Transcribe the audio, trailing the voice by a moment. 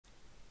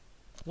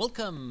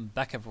Welcome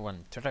back,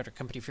 everyone, to another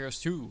Company of Heroes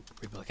 2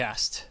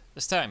 Replaycast.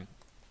 This time,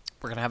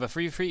 we're gonna have a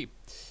free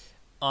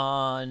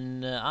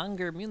on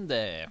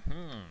Angermunde.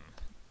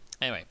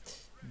 Anyway,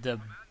 the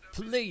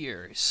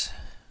players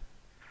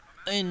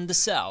in the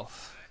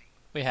south,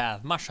 we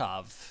have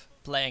Mashov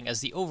playing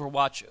as the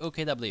Overwatch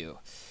OKW,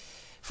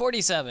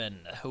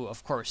 47, who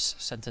of course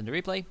sent in the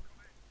replay,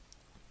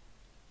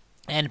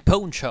 and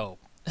Poncho,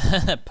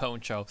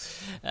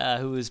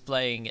 who is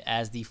playing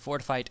as the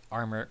Fortified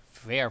Armor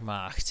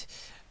Wehrmacht.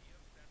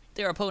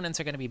 Their opponents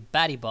are going to be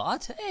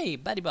Battybot. Hey,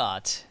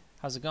 Battybot,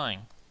 how's it going?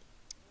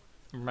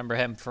 Remember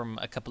him from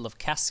a couple of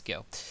casts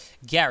ago.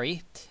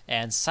 Gary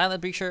and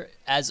Silent Breacher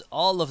as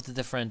all of the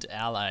different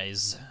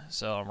allies.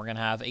 So we're going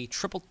to have a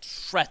triple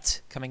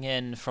threat coming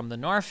in from the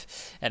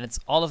north, and it's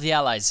all of the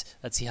allies.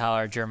 Let's see how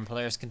our German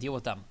players can deal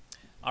with them.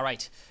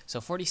 Alright,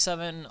 so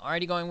 47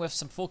 already going with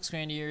some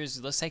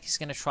Volksgrenadiers. Looks like he's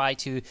going to try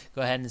to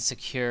go ahead and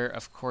secure,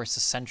 of course,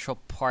 the central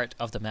part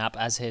of the map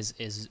as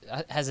it is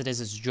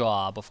his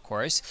job, of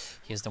course.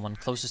 He is the one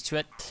closest to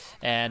it.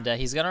 And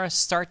he's going to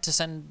start to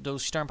send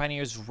those Sturm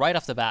Pioneers right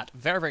off the bat.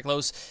 Very, very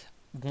close.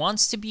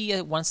 Wants to be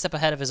one step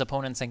ahead of his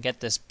opponents and get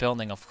this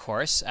building, of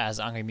course, as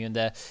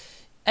Angermunde.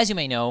 As you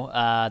may know,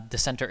 the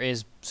center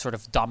is sort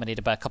of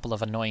dominated by a couple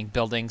of annoying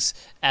buildings.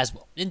 As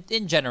well.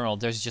 In general,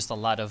 there's just a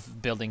lot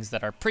of buildings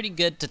that are pretty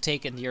good to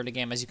take in the early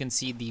game. As you can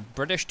see, the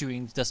British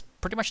doing this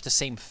pretty much the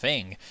same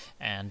thing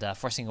and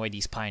forcing away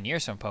these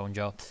pioneers from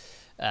Poncho.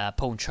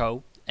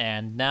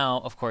 And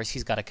now, of course,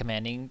 he's got a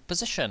commanding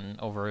position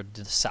over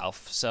the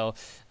south. So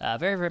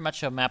very, very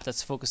much a map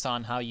that's focused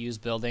on how you use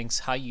buildings,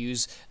 how you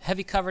use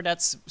heavy cover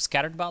that's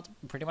scattered about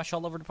pretty much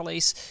all over the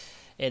place.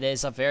 It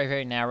is a very,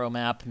 very narrow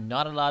map,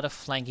 not a lot of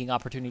flanking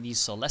opportunities,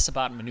 so less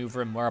about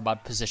maneuver and more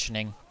about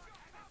positioning.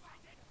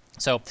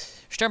 So,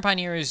 Sturm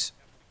Pioneers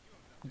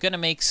gonna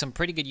make some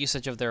pretty good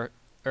usage of their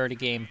early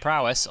game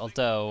prowess,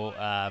 although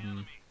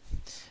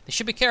they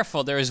should be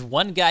careful. There is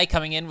one guy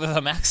coming in with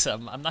a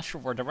Maxim. I'm not sure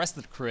where the rest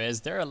of the crew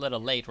is. They're a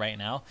little late right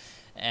now,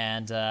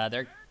 and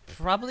they're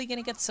probably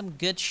gonna get some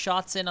good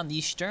shots in on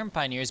these Sturm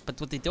Pioneers,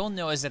 but what they don't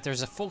know is that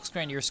there's a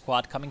Volksgrenadier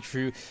squad coming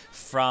through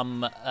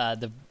from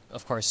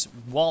of course,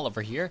 wall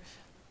over here.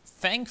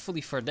 Thankfully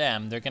for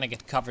them, they're gonna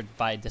get covered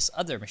by this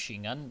other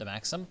machine gun, the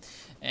Maxim,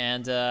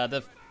 and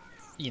the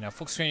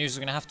Volksgrenadiers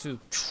are gonna have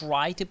to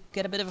try to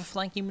get a bit of a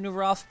flanking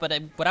maneuver off. But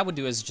what I would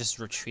do is just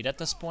retreat at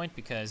this point,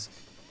 because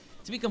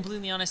to be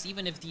completely honest,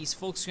 even if these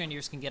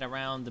Volksgrenadiers can get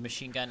around the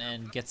machine gun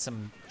and get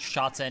some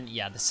shots in,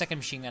 yeah, the second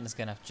machine gun is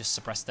gonna just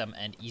suppress them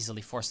and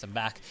easily force them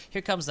back.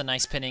 Here comes the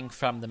nice pinning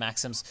from the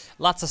Maxims.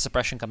 Lots of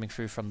suppression coming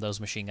through from those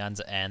machine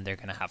guns, and they're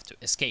gonna have to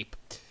escape.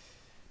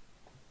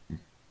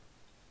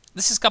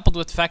 This is coupled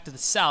with the fact that the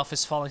south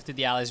is falling to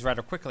the allies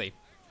rather quickly.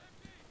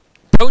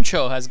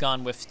 Poncho has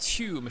gone with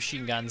 2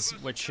 machine guns,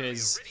 which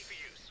is,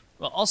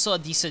 well, also a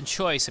decent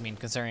choice. I mean,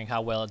 considering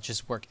how well it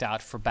just worked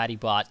out for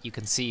Battybot, you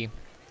can see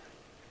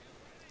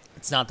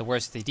it's not the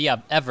worst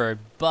idea ever.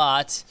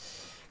 But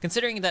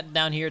considering that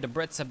down here the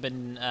Brits have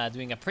been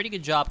doing a pretty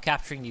good job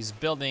capturing these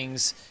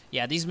buildings,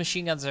 yeah, these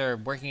machine guns are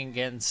working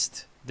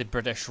against the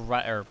British,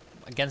 or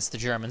against the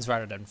Germans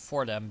rather than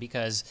for them,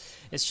 because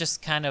it's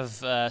just kind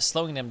of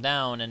slowing them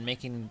down and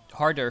making it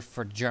harder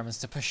for the Germans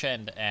to push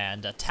in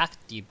and attack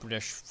the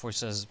British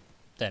forces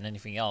than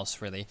anything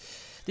else, really.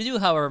 They do,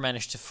 however,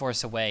 manage to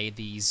force away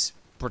these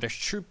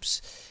British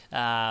troops.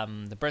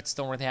 The Brits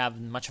don't really have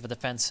much of a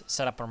defense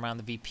set up around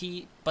the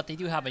VP, but they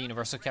do have a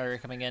universal carrier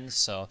coming in,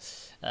 so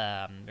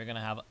they're going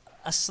to have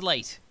a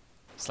slight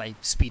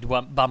speed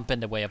bump in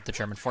the way of the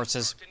German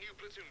forces.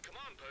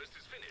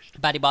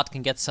 Battybot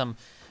can get some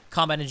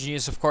combat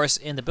engineers, of course,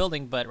 in the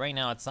building, but right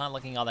now it's not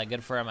looking all that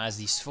good for him, as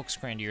these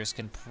Volksgrenadiers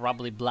can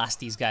probably blast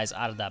these guys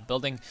out of that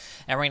building.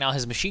 And right now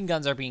his machine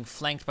guns are being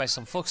flanked by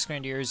some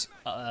Volksgrenadiers,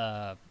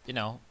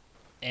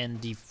 in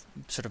the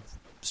sort of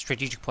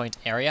strategic point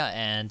area,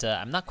 and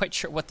I'm not quite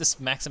sure what this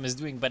Maxim is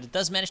doing, but it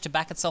does manage to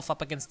back itself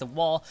up against the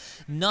wall.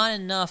 Not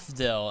enough,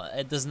 though.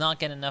 It does not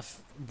get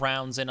enough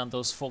rounds in on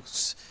those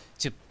folks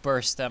to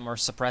burst them or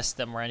suppress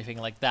them or anything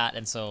like that,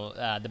 and so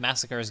the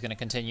massacre is going to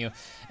continue,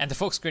 and the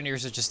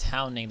Volksgrenadiers are just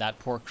hounding that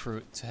poor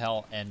crew to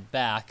hell and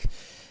back.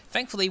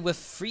 Thankfully, with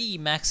 3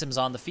 Maxims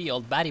on the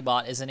field,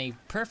 Battybot is in a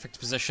perfect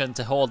position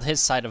to hold his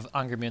side of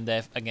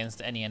Angermunde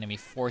against any enemy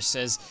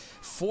forces.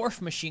 4th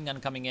machine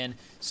gun coming in,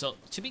 so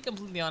to be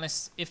completely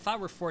honest, if I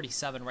were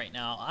 47 right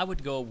now, I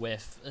would go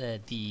with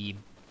the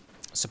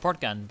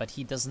support gun, but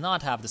he does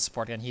not have the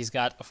support gun. He's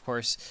got, of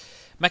course,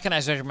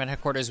 Mechanized Regiment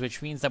Headquarters,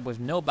 which means that with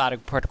no battle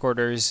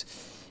headquarters,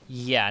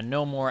 yeah,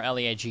 no more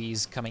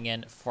LEIGs coming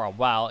in for a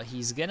while.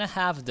 He's gonna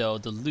have, though,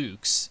 the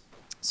Lukes,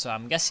 so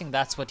I'm guessing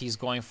that's what he's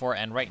going for,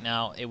 and right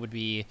now it would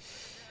be,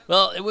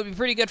 well, it would be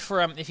pretty good for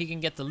him if he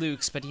can get the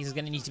Lukes, but he's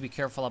gonna need to be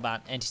careful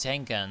about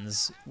anti-tank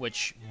guns,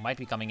 which might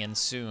be coming in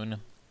soon.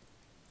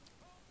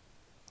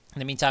 In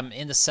the meantime,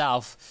 in the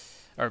south,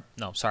 Or,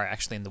 no, sorry,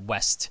 actually in the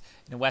west.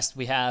 In the west,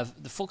 we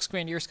have the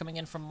Volksgrenadiers coming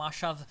in from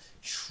Mashov,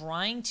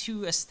 trying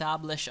to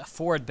establish a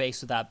forward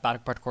base with that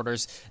Bonaparte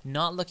quarters.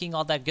 Not looking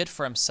all that good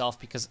for himself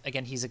because,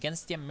 again, he's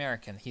against the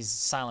American. He's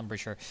Silent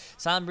Breacher.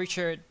 Silent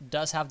Breacher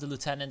does have the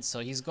lieutenant, so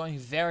he's going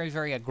very,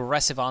 very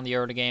aggressive on the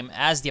early game,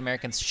 as the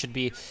Americans should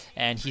be.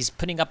 And he's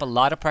putting up a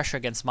lot of pressure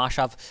against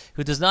Mashov,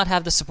 who does not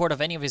have the support of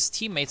any of his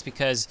teammates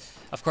because,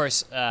 of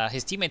course,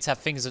 his teammates have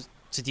things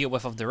to deal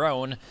with of their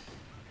own.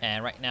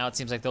 And right now, it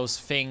seems like those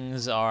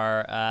things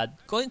are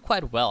going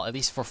quite well, at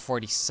least for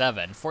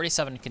 47.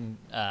 47 can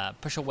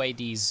push away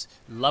these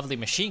lovely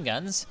machine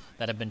guns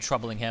that have been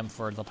troubling him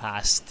for the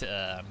past,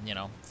 5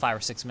 or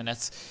 6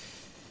 minutes.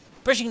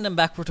 Pushing them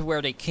backward to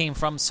where they came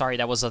from. Sorry,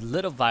 that was a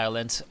little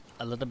violent.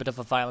 A little bit of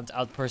a violent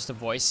outburst of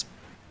voice.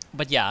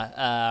 But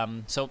yeah,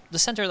 so the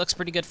center looks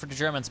pretty good for the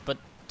Germans, but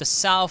the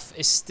south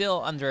is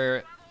still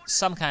under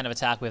some kind of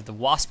attack. We have the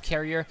Wasp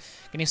carrier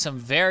getting some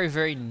very,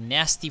 very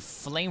nasty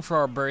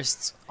flamethrower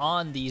bursts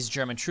on these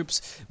German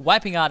troops,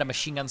 wiping out a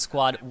machine gun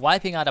squad,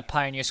 wiping out a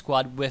pioneer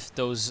squad with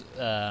those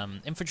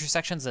infantry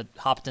sections that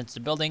hopped into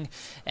the building,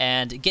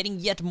 and getting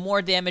yet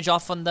more damage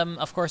off on them.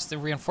 Of course, the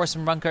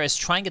reinforcement bunker is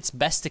trying its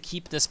best to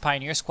keep this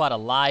pioneer squad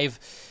alive,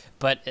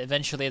 but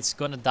eventually it's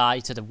going to die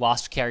to the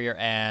Wasp carrier,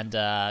 and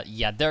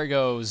yeah, there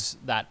goes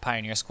that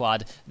pioneer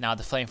squad. Now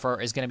the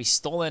flamethrower is going to be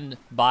stolen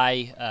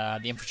by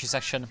the infantry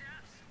section.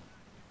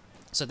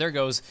 So there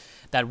goes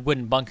that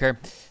wooden bunker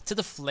to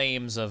the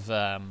flames of,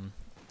 flames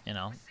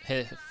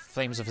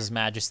of His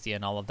Majesty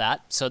and all of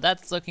that. So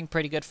that's looking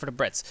pretty good for the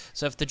Brits.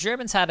 So if the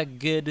Germans had a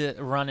good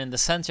run in the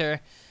center,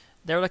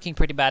 they're looking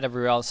pretty bad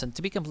everywhere else. And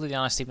to be completely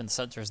honest, even the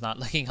center is not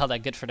looking all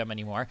that good for them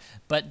anymore.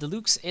 But the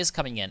Lukes is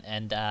coming in,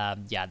 and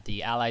yeah,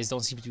 the Allies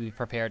don't seem to be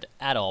prepared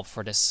at all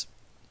for this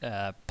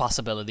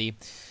possibility.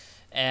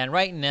 And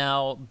right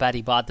now,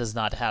 BattyBot does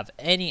not have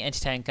any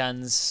anti-tank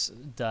guns.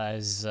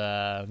 Does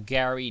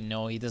Gary?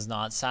 No, he does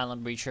not.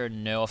 Silent Breacher?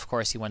 No, of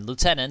course he went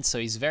Lieutenant, so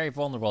he's very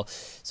vulnerable.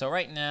 So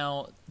right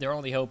now, their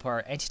only hope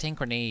are anti-tank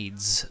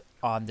grenades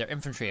on their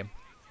infantry.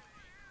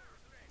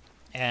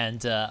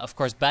 And of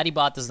course,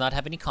 BattyBot does not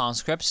have any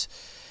conscripts.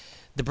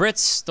 The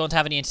Brits don't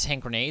have any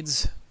anti-tank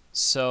grenades.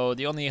 So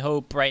the only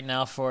hope right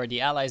now for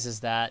the Allies is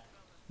that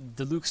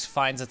the Lukes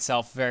finds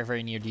itself very,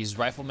 very near these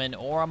riflemen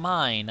or a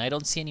mine. I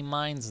don't see any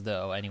mines,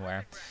 though,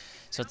 anywhere.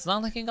 So it's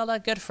not looking all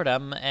that good for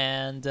them,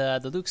 and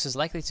the Lukes is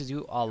likely to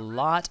do a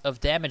lot of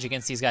damage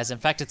against these guys. In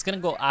fact, it's going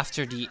to go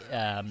after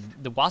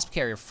the Wasp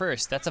carrier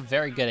first. That's a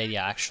very good idea,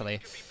 actually,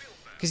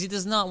 because he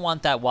does not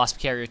want that Wasp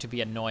carrier to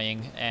be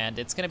annoying, and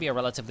it's going to be a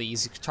relatively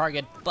easy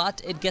target,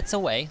 but it gets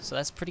away, so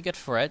that's pretty good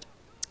for it.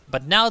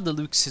 But now the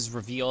Lukes is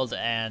revealed,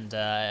 and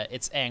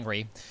it's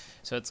angry.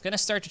 So it's going to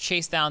start to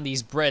chase down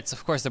these Brits.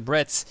 Of course, the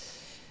Brits,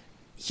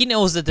 he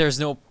knows that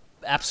there's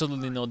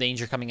absolutely no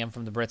danger coming in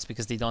from the Brits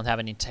because they don't have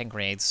any tank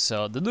grenades.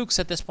 So the Lukes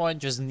at this point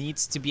just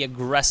needs to be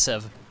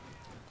aggressive,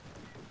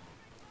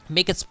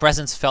 make its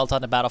presence felt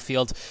on the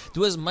battlefield,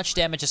 do as much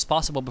damage as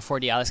possible before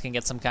the Allies can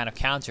get some kind of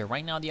counter.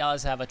 Right now, the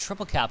Allies have a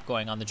triple cap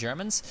going on the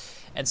Germans,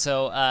 and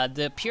so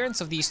the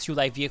appearance of these two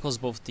light vehicles,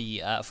 both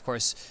the, of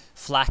course,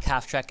 Flak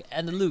half-track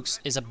and the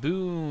Lukes, is a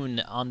boon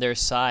on their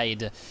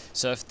side.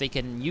 So if they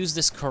can use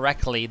this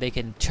correctly, they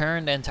can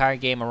turn the entire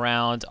game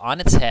around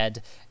on its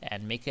head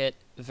and make it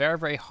very,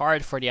 very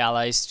hard for the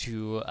Allies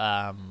to,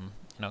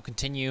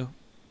 continue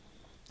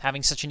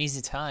having such an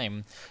easy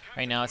time.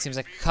 Right now, it seems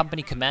like a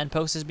company command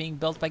post is being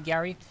built by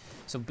Gary.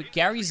 So but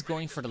Gary's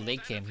going for the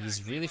late game.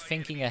 He's really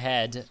thinking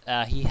ahead.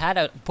 He had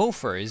a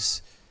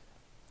Bofors.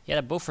 He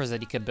had a Bofors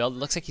that he could build. It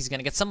looks like he's going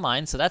to get some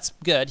mines, so that's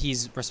good.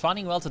 He's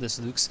responding well to this,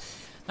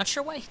 Lukes. Not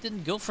sure why he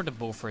didn't go for the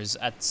Bofors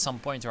at some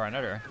point or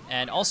another.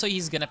 And also,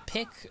 he's going to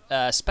pick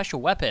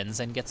special weapons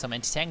and get some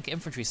anti-tank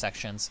infantry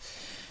sections.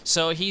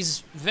 So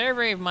he's very,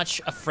 very much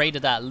afraid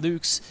of that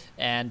Lukes,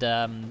 and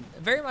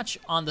very much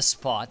on the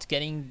spot,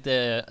 getting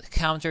the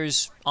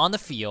counters on the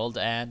field,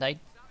 and I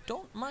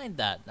don't mind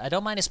that. I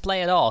don't mind his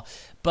play at all.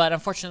 But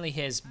unfortunately,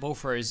 his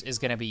Bofors is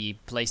going to be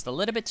placed a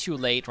little bit too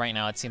late. Right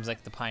now, it seems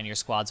like the Pioneer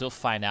squads will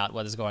find out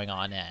what is going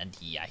on, and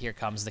yeah, here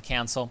comes the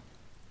cancel.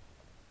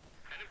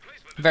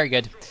 Very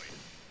good.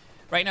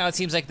 Right now, it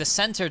seems like the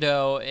center,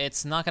 though,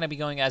 it's not going to be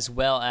going as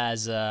well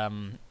as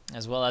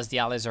the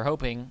Allies are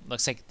hoping.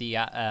 Looks like the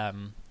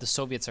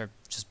Soviets are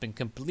just been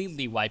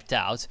completely wiped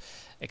out,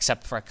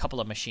 except for a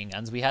couple of machine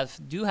guns. We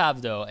do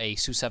have though a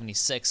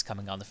Su-76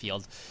 coming on the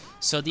field.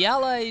 So the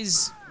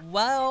Allies,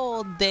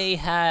 well, they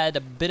had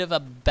a bit of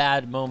a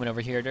bad moment over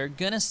here. They're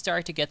gonna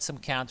start to get some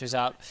counters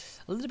out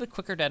a little bit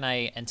quicker than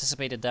I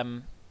anticipated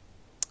them.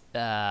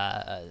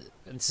 To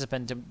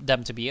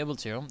be able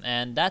to,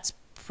 and that's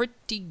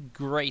pretty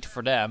great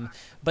for them.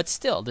 But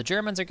still, the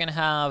Germans are gonna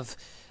have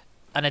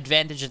an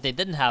advantage that they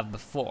didn't have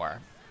before,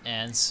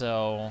 and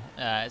so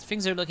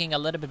things are looking a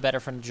little bit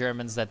better for the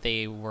Germans that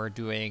they were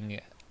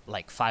doing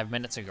like 5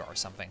 minutes ago or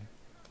something.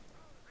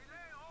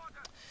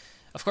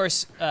 Of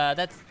course,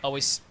 that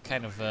always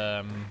kind of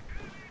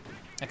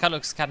It kind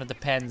of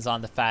depends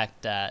on the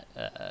fact that,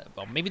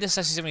 well, maybe this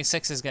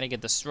SU-76 is going to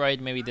get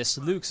destroyed, maybe this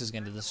Lux is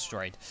going to get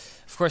destroyed.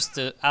 Of course,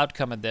 the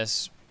outcome of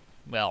this,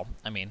 well,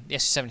 I mean, the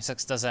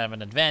SU-76 doesn't have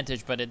an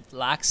advantage, but it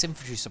lacks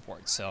infantry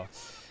support, so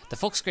the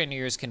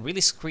Volksgrenadiers can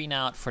really screen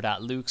out for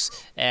that Lux,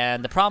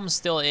 and the problem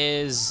still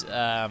is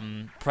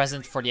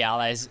present for the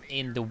Allies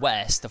in the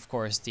West. Of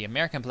course, the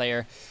American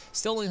player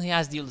still only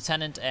has the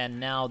Lieutenant and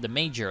now the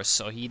Major,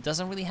 so he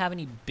doesn't really have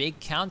any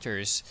big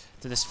counters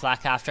to this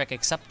flak half-track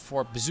except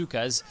for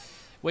bazookas,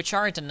 which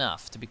aren't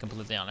enough, to be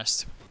completely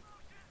honest.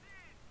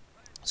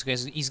 So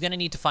he's going to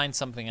need to find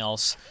something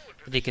else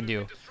that he can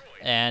do.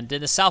 And then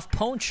the South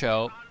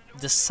Poncho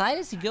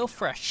decided to go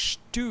for a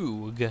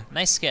Stug.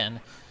 Nice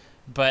skin.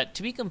 But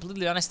to be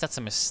completely honest, that's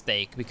a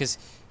mistake, because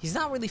he's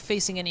not really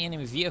facing any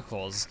enemy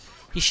vehicles.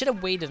 He should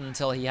have waited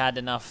until he had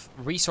enough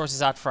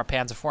resources out for a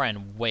Panzer IV,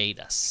 and wait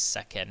a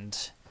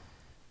second.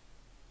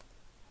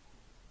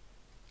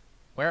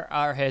 Where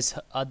are his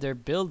other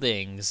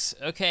buildings?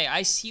 Okay,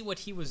 I see what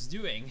he was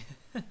doing.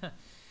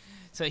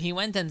 So he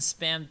went and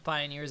spammed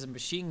Pioneers and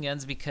machine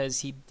guns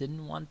because he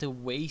didn't want to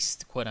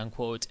waste,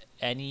 quote-unquote,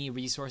 any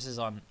resources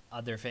on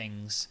other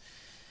things.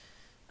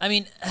 I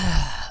mean,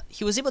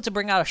 he was able to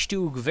bring out a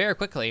Stug very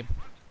quickly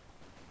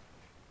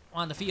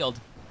on the field.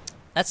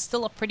 That's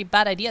still a pretty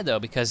bad idea, though,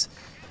 because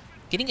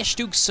getting a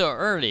Stug so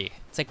early,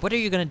 it's like, what are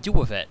you going to do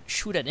with it?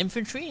 Shoot at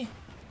infantry?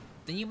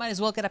 Then you might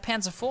as well get a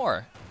Panzer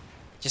IV.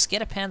 Just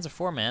get a Panzer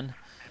IV, man.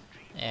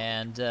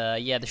 And,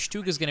 yeah, the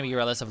Stug is going to be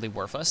relatively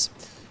worthless.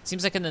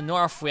 Seems like in the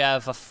north we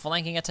have a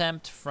flanking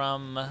attempt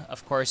from,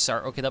 of course,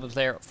 our OKW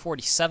player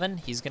 47.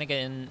 He's going to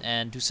get in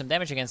and do some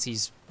damage against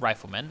these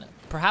riflemen.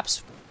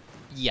 Perhaps...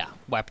 yeah,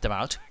 wiped them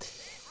out.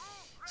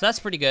 So that's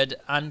pretty good.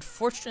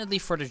 Unfortunately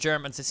for the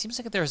Germans, it seems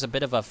like there's a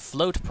bit of a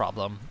float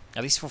problem.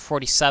 At least for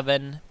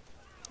 47.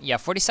 Yeah,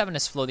 47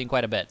 is floating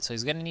quite a bit. So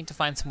he's going to need to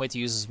find some way to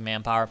use his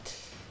manpower.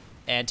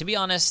 And to be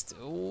honest,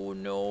 oh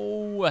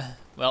no.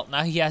 Well,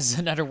 now he has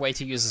another way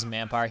to use his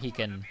manpower. He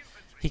can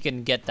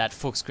get that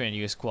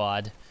Volksgrenadier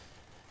squad.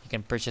 He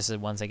can purchase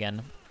it once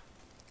again.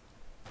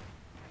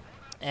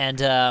 And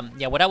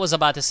yeah, what I was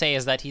about to say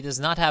is that he does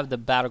not have the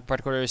battle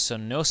particulars, so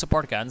no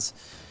support guns.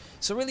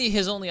 So really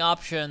his only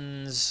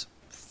options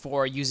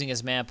for using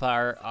his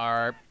manpower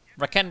are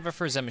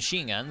Raketenwerfers and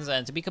machine guns,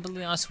 and to be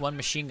completely honest, one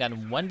machine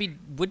gun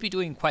would be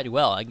doing quite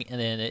well.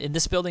 In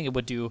this building it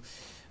would do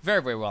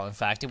very, very well, in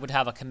fact. It would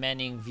have a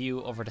commanding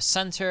view over the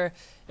center.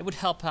 It would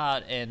help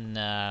out in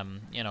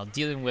you know,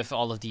 dealing with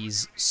all of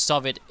these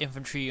Soviet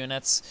infantry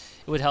units.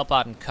 It would help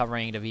out in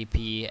covering the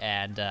VP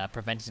and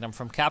preventing them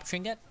from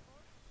capturing it.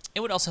 It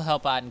would also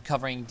help out in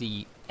covering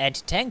the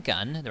anti-tank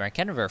gun, the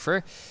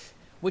Raketenwerfer,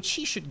 which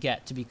he should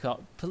get, to be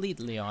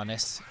completely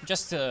honest,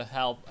 just to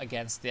help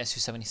against the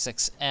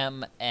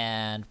Su-76M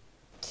and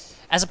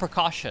as a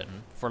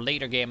precaution for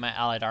later game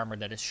Allied armor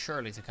that is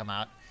surely to come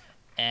out.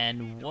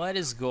 And what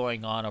is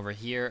going on over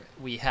here?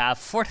 We have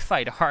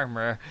fortified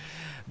armor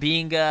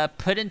being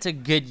put into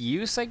good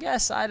use, I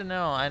guess? I don't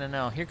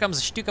know. Here comes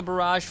a Stuka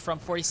barrage from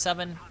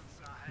 47.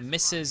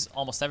 Misses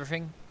almost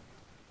everything.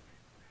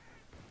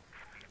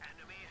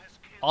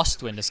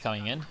 Ostwind is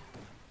coming in.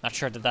 Not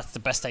sure that that's the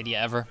best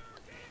idea ever.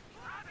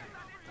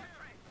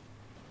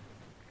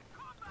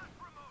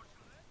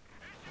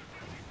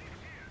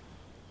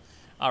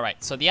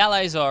 Alright, so the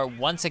Allies are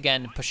once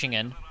again pushing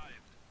in.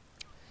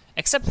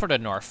 Except for the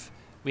north.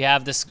 We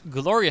have this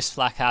glorious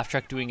flak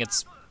half-track doing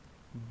its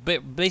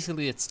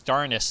basically its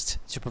darnest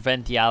to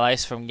prevent the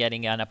Allies from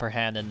getting an upper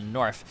hand in the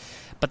north.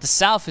 But the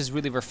south is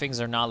really where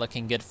things are not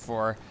looking good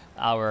for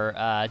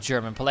our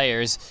German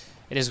players.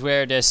 It is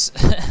where this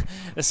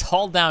this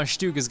hull-down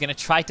Stug is going to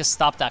try to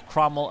stop that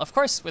Cromwell. Of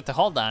course, with the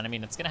hull-down, I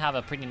mean, it's going to have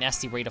a pretty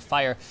nasty rate of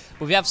fire.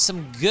 But we have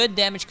some good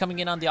damage coming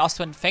in on the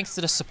Ostwind, thanks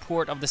to the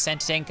support of the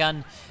anti-tank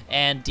gun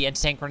and the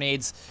anti-tank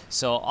grenades.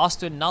 So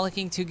Ostwind not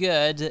looking too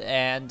good,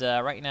 and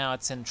right now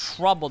it's in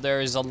trouble. There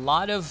is a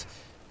lot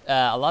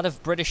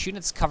of British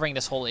units covering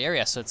this whole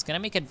area, so it's going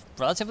to make it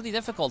relatively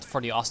difficult for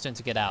the Ostwind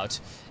to get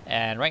out.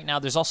 And right now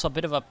there's also a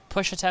bit of a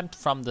push attempt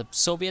from the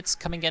Soviets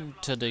coming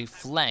into the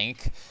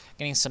flank,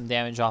 getting some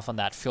damage off on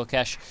that fuel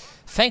cache.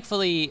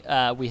 Thankfully,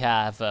 we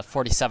have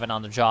 47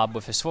 on the job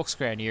with his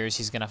Volksgrenadiers.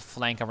 He's going to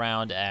flank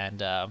around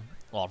and,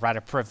 well, rather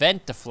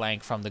prevent the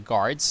flank from the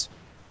guards.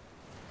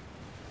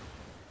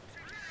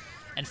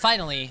 And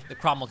finally, the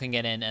Cromwell can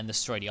get in and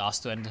destroy the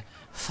Ostwind.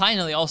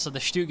 Finally, also, the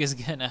Stug is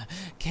going to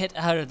get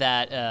out of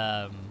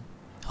that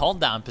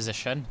hold-down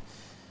position.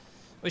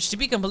 Which, to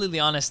be completely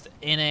honest,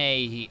 in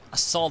a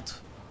assault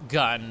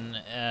gun,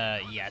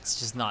 yeah, it's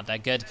just not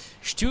that good.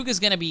 Stug is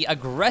going to be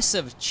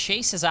aggressive,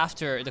 chases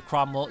after the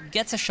Cromwell,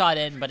 gets a shot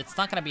in, but it's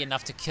not going to be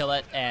enough to kill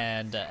it,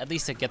 and at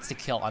least it gets the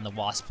kill on the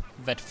Wasp,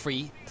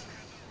 vet-free.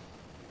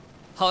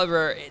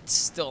 However, it's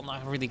still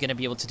not really going to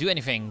be able to do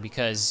anything,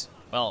 because,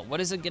 well,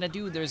 what is it going to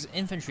do? There's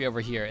infantry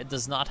over here. It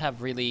does not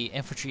have really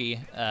infantry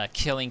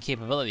killing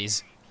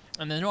capabilities.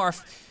 In the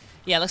north,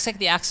 yeah, it looks like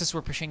the Axis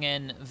were pushing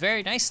in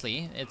very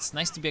nicely. It's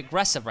nice to be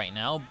aggressive right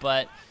now,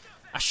 but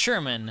a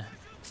Sherman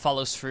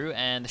follows through,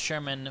 and the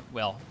Sherman,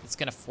 well, it's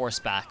going to force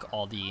back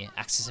all the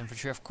Axis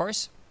infantry, of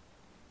course.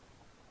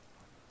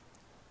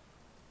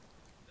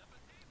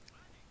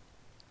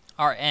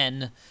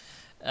 RN,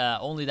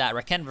 only that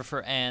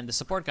Raketenwerfer and the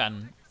support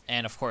gun,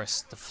 and of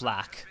course the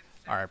Flak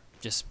are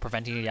just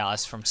preventing the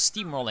Allies from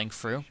steamrolling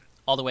through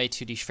all the way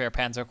to the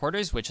Schwerpanzer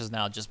quarters, which has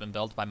now just been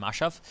built by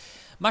Mashav.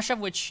 Mashav,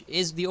 which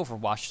is the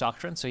Overwatch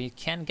Doctrine, so he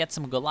can get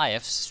some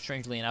Goliaths.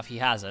 Strangely enough, he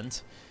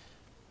hasn't.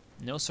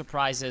 No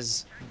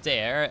surprises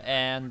there,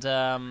 and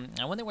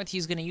I wonder what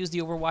he's going to use the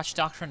Overwatch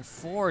Doctrine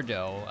for,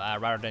 though,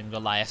 rather than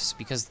Goliaths,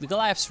 because the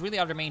Goliaths really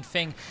are the main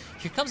thing.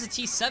 Here comes the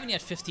T-70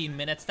 at 15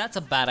 minutes. That's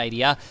a bad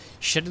idea.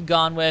 Should have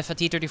gone with a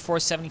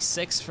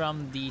T-34-76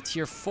 from the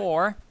Tier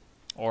 4,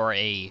 or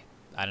a,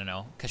 I don't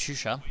know,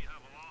 Katyusha.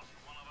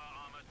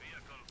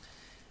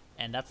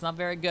 And that's not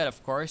very good,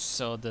 of course,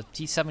 so the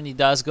T-70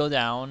 does go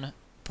down,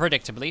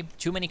 predictably.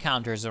 Too many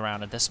counters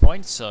around at this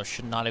point, so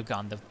should not have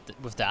gone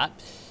with that.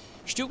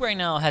 Stug right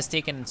now has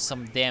taken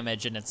some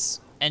damage and its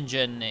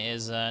engine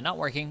is not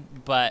working,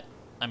 but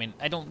I mean,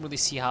 I don't really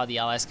see how the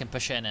Allies can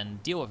push in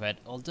and deal with it,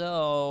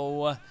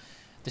 although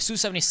the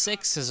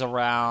Su-76 is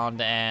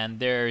around and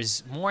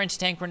there's more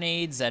anti-tank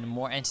grenades and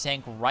more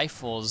anti-tank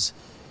rifles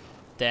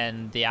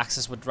than the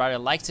Axis would rather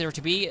like there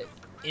to be.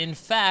 In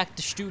fact,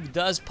 the Stug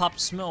does pop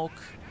smoke.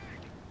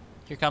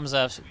 Here comes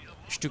a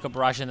Stuka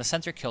barrage in the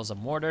center, kills a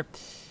mortar.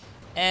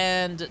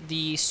 And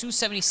the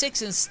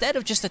Su-76, instead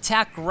of just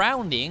attack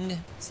rounding,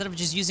 instead of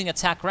just using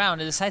attack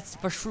round, it decides to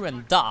push through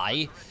and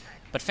die.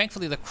 But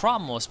thankfully the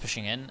Cromwell is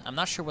pushing in. I'm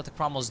not sure what the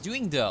Cromwell is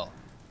doing though.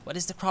 What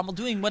is the Cromwell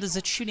doing? What is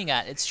it shooting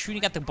at? It's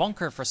shooting at the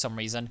bunker for some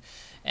reason.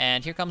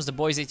 And here comes the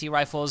Boys AT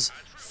rifles.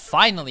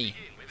 Finally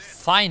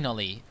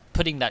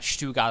putting that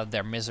Stug out of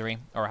their misery,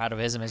 or out of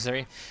his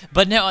misery.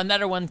 But now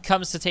another one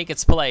comes to take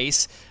its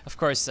place. Of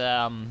course,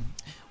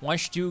 one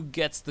Stug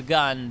gets the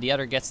gun, the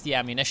other gets the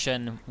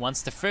ammunition.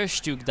 Once the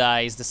first Stug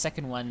dies, the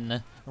second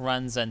one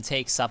runs and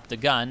takes up the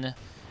gun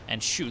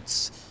and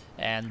shoots.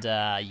 And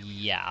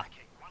yeah,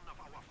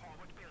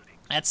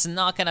 that's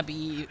not gonna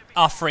be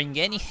offering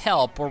any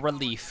help or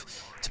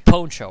relief to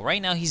Poncho.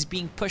 Right now he's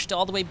being pushed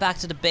all the way back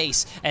to the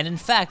base, and in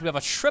fact we have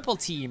a triple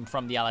team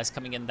from the Allies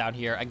coming in down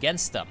here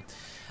against them.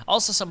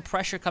 Also some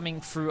pressure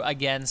coming through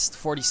against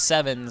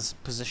 47's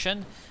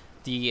position.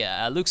 The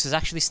Lux is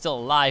actually still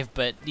alive,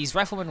 but these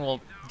riflemen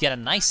will get a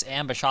nice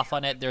ambush off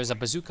on it. There's a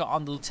bazooka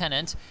on the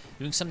lieutenant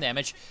doing some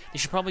damage. They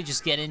should probably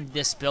just get in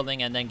this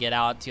building and then get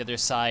out the other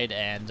side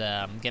and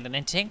get an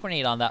anti-tank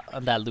grenade on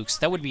that Lux.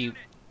 That would be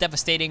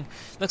devastating.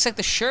 Looks like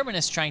the Sherman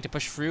is trying to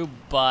push through,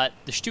 but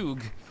the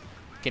Stug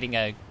getting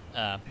a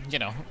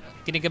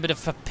getting a bit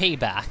of a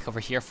payback over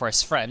here for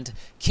his friend,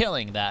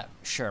 killing that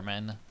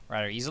Sherman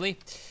rather easily.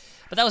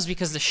 But that was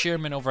because the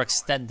Sherman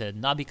overextended,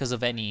 not because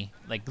of any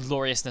like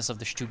gloriousness of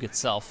the Stug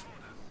itself.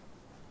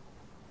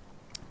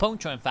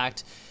 Poncho, in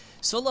fact,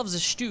 so loves the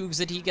Stugs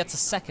that he gets a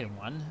second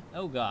one.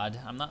 Oh god,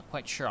 I'm not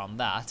quite sure on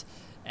that.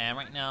 And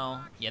right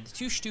now, yeah, the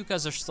two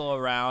Stukas are still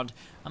around.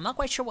 I'm not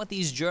quite sure what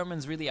these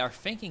Germans really are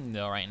thinking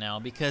though right now,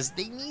 because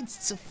they need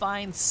to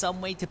find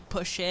some way to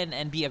push in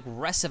and be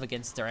aggressive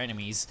against their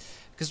enemies.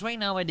 Because right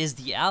now it is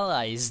the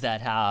Allies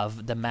that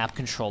have the map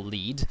control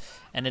lead,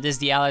 and it is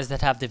the Allies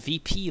that have the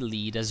VP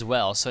lead as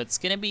well. So it's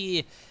going to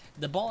be,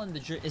 the ball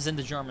is in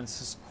the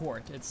Germans'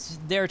 court. It's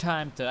their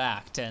time to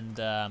act and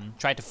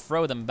try to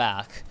throw them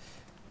back.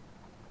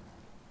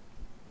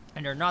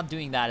 And they're not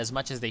doing that as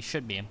much as they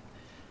should be.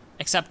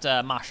 Except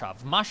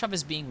Mashav. Mashav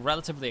is being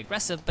relatively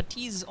aggressive, but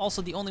he's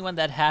also the only one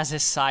that has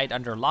his side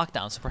under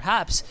lockdown. So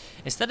perhaps,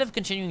 instead of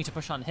continuing to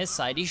push on his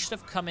side, he should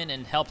have come in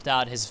and helped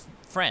out his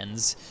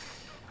friends,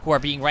 who are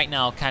being right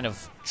now kind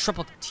of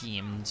triple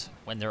teamed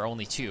when there are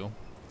only two.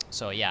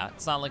 So yeah,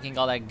 it's not looking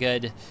all that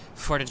good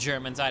for the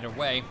Germans either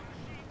way.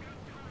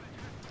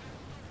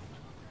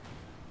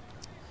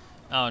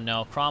 Oh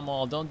no,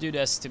 Cromwell, don't do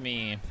this to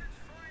me.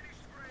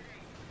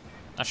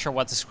 Not sure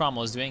what this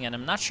Cromwell is doing, and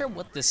I'm not sure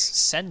what this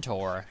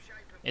Centaur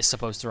is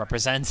supposed to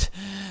represent.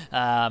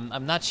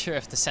 I'm not sure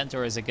if the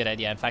Centaur is a good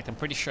idea. In fact, I'm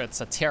pretty sure it's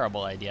a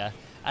terrible idea.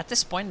 At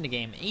this point in the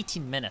game,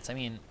 18 minutes, I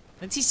mean,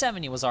 the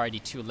T-70 was already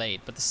too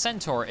late, but the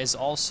Centaur is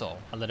also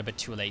a little bit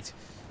too late.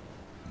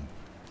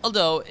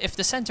 Although, if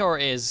the Centaur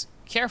is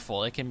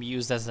careful, it can be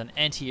used as an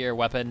anti-air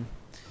weapon,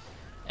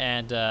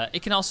 and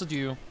it can also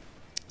do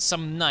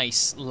some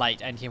nice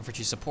light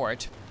anti-infantry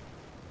support.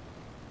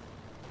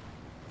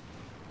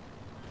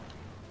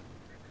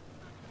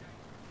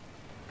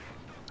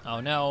 Oh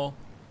no.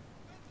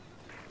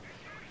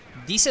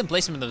 Decent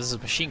placement of this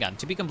machine gun.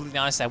 To be completely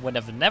honest, I would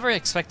have never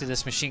expected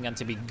this machine gun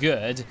to be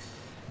good,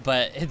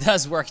 but it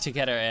does work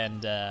together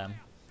and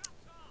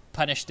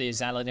punish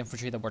these allied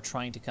infantry that were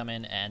trying to come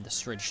in and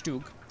destroy the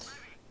Stug.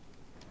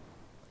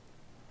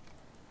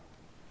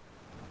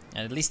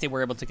 And at least they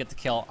were able to get the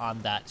kill on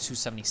that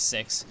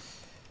Su-76.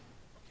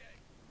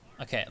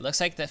 Okay, looks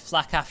like the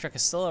Flak Half-Track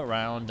is still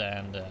around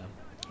and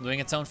doing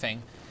its own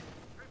thing.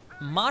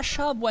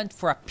 Mashav went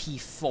for a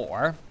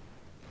P4.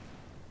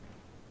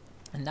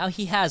 And now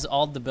he has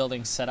all the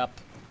buildings set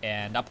up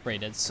and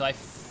upgraded. So I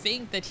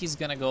think that he's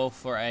gonna go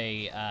for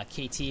a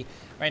KT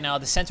right now.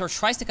 The Centaur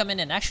tries to come in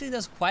and actually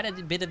does quite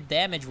a bit of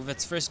damage with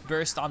its first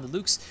burst on the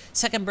Lux.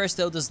 Second burst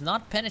though does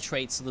not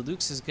penetrate, so the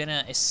Lux is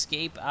gonna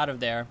escape out of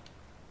there.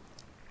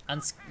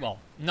 Well,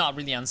 not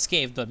really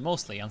unscathed, but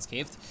mostly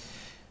unscathed.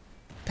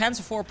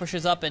 Panzer IV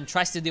pushes up and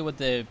tries to deal with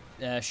the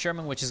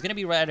Sherman, which is going to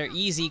be rather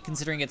easy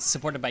considering it's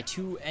supported by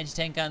 2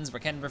 anti-tank guns.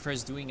 Raketenwerfer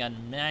is doing a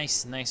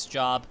nice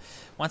job.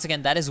 Once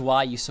again, that is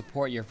why you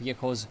support your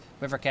vehicles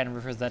with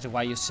Raketenwerfers. That is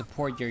why you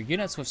support your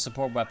units with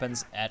support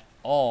weapons at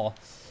all.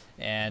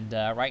 And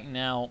right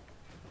now,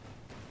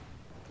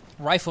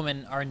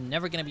 riflemen are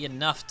never going to be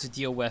enough to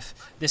deal with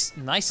this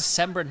nice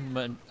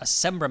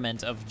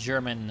assemblement of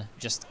German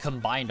just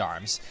combined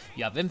arms.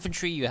 You have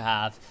infantry, you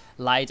have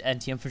light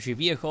anti-infantry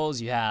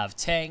vehicles, you have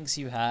tanks,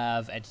 you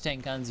have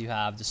anti-tank guns, you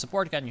have the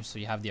support gun, so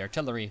you have the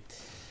artillery.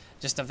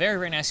 Just a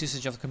very nice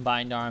usage of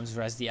combined arms,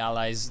 whereas the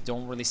Allies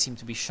don't really seem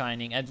to be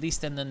shining, at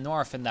least in the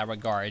north in that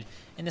regard.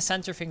 In the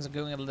center, things are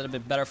going a little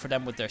bit better for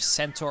them with their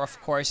Centaur, of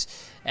course.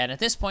 And at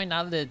this point,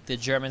 now that the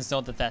Germans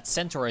know that that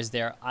Centaur is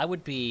there, I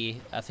would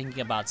be thinking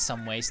about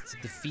some ways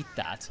to defeat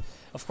that.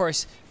 Of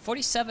course,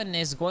 47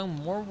 is going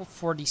more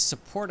for the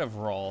supportive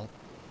role.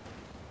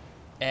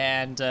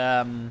 And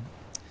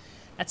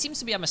that seems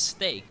to be a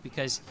mistake,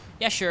 because,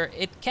 yeah, sure,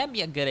 it can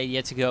be a good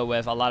idea to go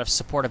with a lot of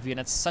supportive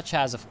units, such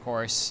as, of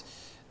course,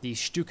 the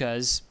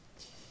Stukas.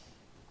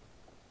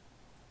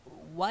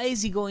 Why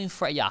is he going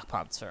for a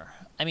Jagdpanzer?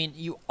 I mean,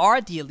 you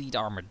are the elite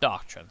armored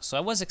doctrine, so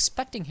I was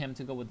expecting him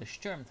to go with the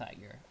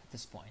Sturmtiger at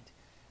this point.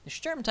 The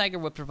Sturmtiger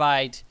would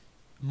provide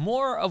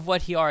more of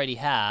what he already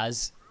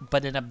has,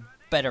 but in a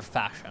better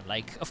fashion.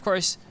 Like, of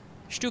course,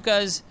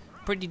 Stukas,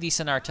 pretty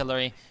decent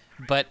artillery,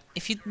 but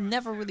if you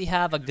never really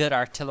have a good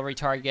artillery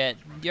target,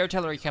 the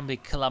artillery can be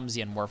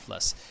clumsy and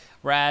worthless.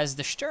 Whereas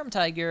the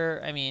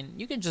Sturmtiger, I mean,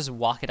 you can just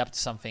walk it up to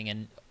something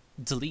and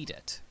delete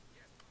it.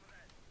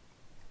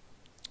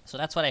 So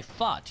that's what I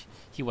thought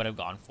he would have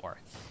gone for.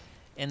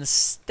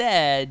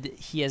 Instead,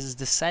 he has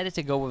decided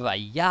to go with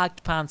a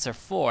Jagdpanzer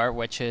IV,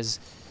 which is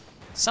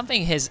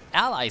something his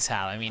allies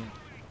have. I mean,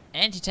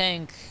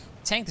 anti-tank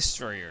tank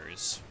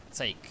destroyers. It's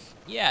like,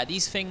 yeah,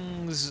 these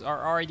things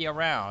are already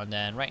around,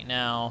 and right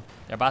now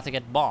they're about to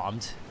get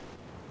bombed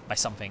by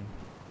something.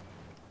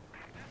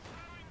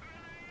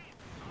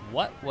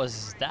 What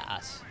was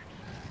that?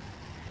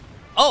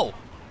 Oh!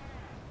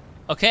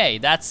 Okay,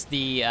 that's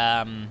the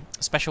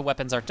special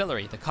weapons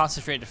artillery, the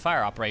concentrated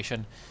fire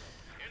operation.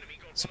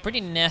 So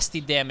pretty nasty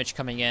damage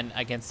coming in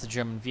against the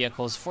German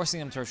vehicles, forcing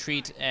them to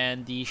retreat,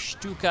 and the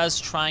Stukas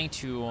trying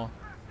to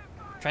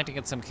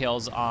get some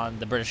kills on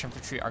the British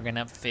infantry are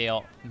gonna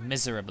fail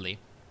miserably.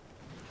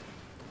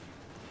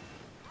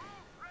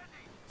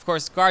 Of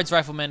course, Guards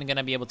riflemen are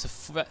gonna be able to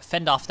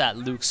fend off that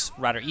Lux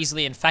rather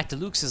easily. In fact, the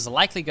Lux is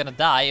likely gonna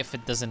die if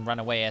it doesn't run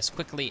away as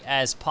quickly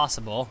as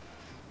possible.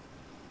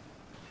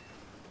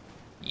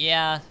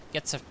 Yeah,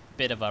 gets a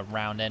bit of a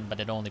round in,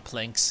 but it only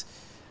plinks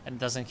and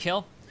doesn't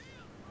kill.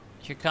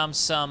 Here comes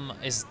some,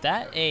 is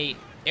that a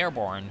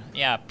airborne?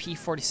 Yeah,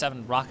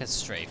 P-47 rocket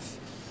strafe.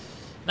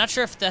 Not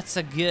sure if that's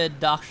a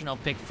good doctrinal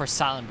pick for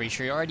Silent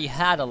Breacher. He already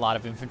had a lot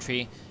of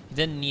infantry. He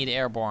didn't need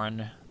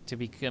airborne, to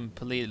be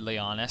completely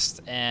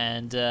honest.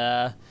 And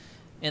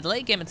in the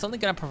late game, it's only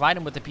going to provide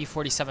him with the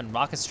P-47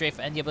 rocket strafe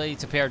and the ability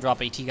to pair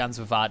drop AT guns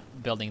without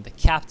building the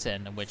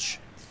Captain, which,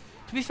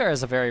 to be fair,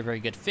 is a very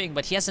good thing,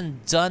 but he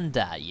hasn't done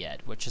that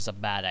yet, which is a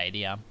bad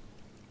idea.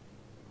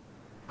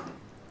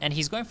 And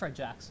he's going for a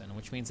Jackson,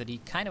 which means that he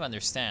kind of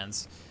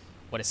understands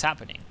what is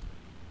happening.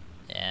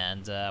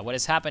 And what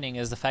is happening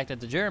is the fact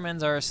that the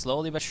Germans are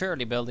slowly but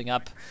surely building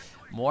up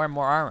more and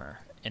more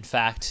armor. In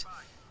fact,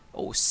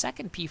 oh,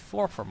 second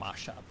P4 for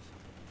Mashab.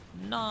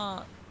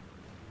 Not...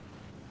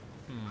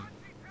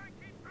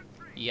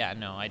 Yeah,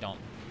 no, I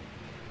don't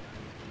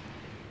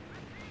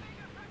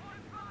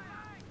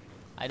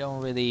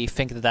really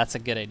think that that's a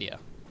good idea.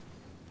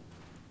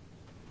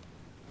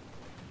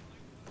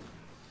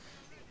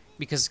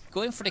 Because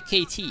going for the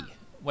KT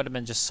would have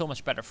been just so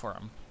much better for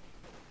him.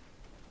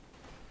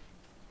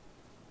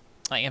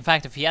 Like, in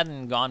fact, if he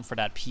hadn't gone for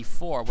that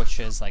P4, which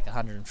is like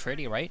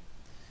 130, right?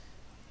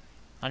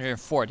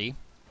 140.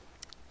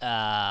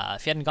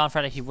 If he hadn't gone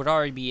for that, he would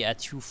already be at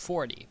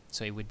 240.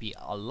 So he would be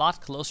a lot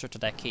closer to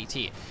that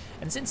KT.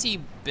 And since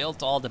he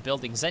built all the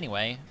buildings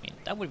anyway, I mean,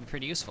 that would be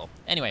pretty useful.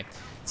 Anyway,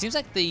 it seems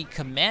like the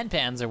Command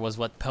Panzer was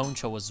what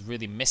Poncho was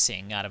really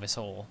missing out of his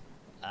whole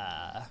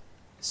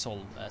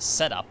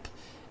setup.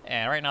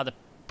 And right now, the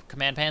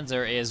Command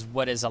Panzer is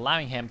what is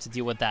allowing him to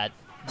deal with that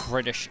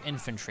British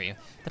infantry.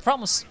 The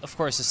problem, of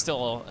course, is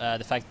still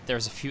the fact that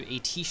there's a few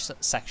AT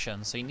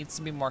sections, so he needs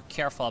to be more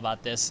careful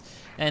about this,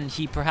 and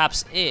he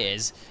perhaps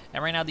is.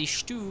 And right now, these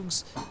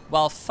Stugs,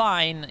 while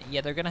fine,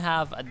 yeah, they're going to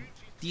have a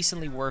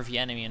decently worthy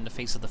enemy in the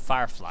face of the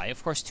Firefly.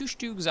 Of course, 2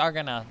 Stugs are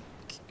going to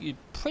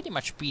pretty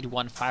much beat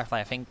 1 Firefly,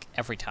 I think,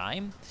 every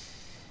time.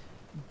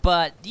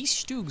 But these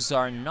Stugs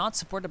are not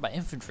supported by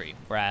infantry,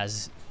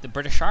 whereas the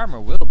British armor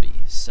will be,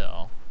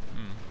 so...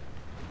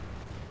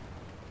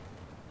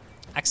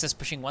 Axis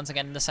pushing once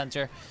again in the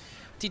center.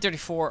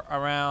 T-34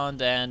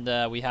 around,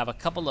 and we have a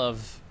couple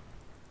of,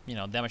 you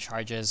know, demo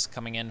charges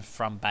coming in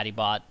from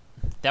BattyBot.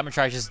 Demo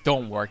charges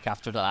don't work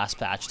after the last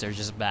patch; they're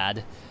just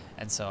bad,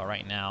 and so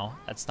right now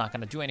that's not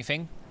gonna do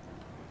anything.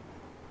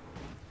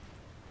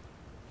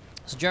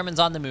 So Germans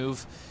on the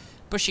move,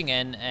 pushing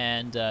in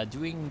and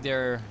doing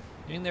their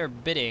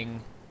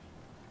bidding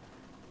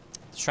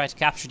to try to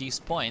capture these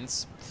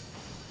points.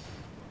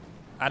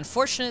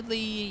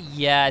 Unfortunately,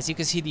 yeah, as you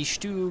can see, these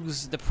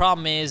Stugs, the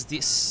problem is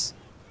these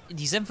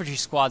infantry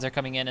squads are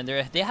coming in and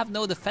they have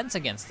no defense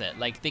against it.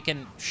 Like, they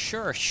can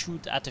sure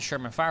shoot at the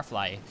Sherman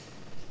Firefly,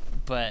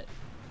 but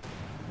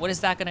what is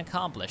that going to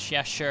accomplish?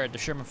 Yeah, sure, the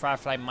Sherman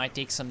Firefly might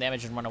take some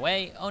damage and run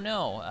away. Oh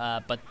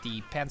no, but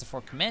the Panzer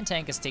IV command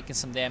tank has taken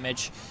some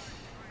damage.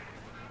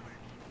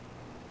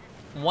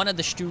 One of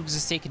the Stugs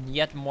has taken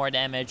yet more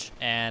damage,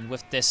 and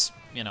with this,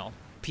 you know,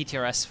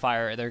 PTRS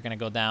fire, they're gonna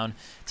go down.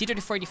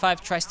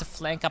 T-34-85 tries to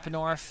flank up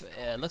north.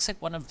 Looks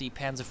like one of the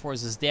Panzer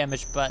IVs is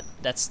damaged, but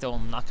that's still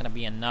not gonna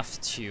be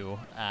enough to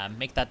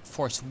make that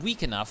force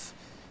weak enough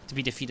to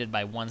be defeated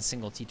by one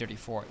single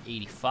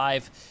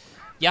T-34-85.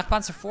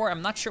 Jagdpanzer IV,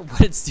 I'm not sure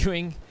what it's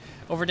doing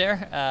over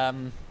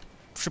there.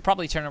 Should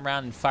probably turn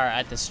around and fire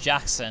at this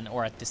Jackson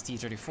or at this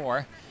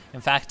T-34.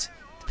 In fact,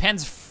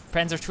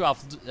 Panzer II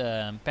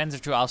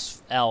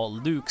L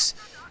Lukes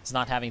is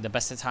not having the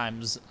best of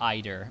times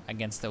either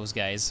against those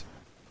guys.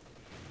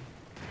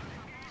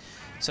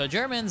 So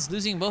Germans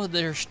losing both of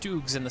their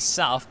Stugs in the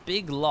south,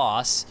 big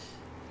loss,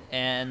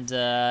 and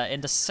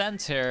in the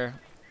center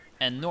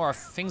and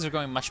north, things are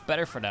going much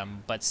better for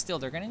them, but still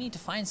they're going to need to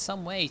find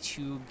some way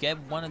to get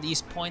one of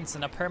these points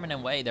in a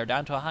permanent way. They're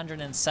down to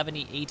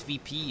 178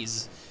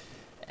 VPs,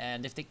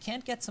 and if they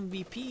can't get some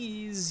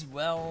VPs,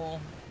 well,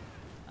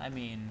 I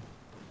mean,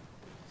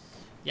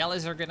 the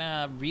Allies are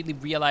gonna really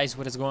realize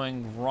what is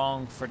going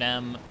wrong for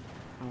them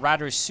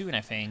rather soon,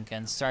 I think,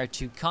 and start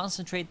to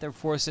concentrate their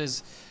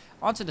forces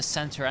onto the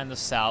center and the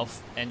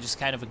south and just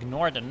kind of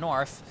ignore the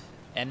north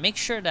and make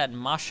sure that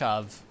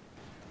Mashov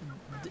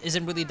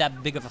isn't really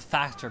that big of a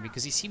factor,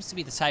 because he seems to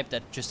be the type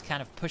that just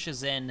kind of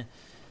pushes in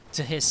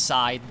to his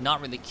side, not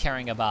really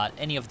caring about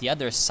any of the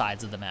other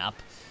sides of the map.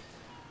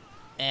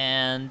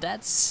 And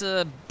that's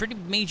a pretty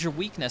major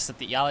weakness that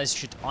the Allies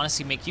should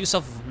honestly make use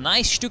of.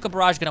 Nice Stuka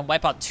barrage, gonna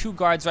wipe out 2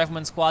 Guards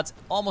Rifleman squads,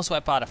 almost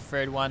wipe out a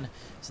 3rd one.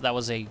 So that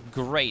was a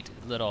great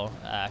little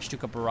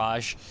Stuka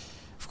barrage.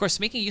 Of course,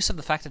 making use of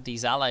the fact that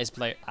these Allied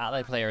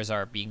players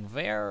are being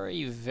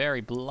very,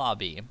 very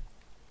blobby.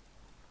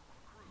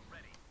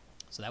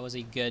 So that was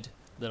a good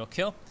little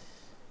kill.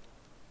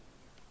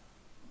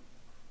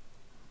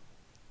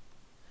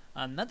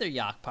 Another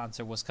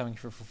Jagdpanzer was coming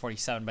through for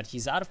 47, but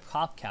he's out of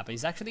pop cap.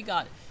 He's actually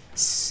got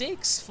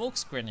 6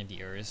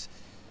 Volksgrenadiers.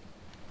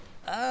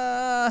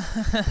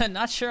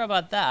 Not sure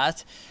about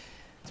that.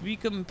 To be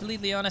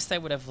completely honest, I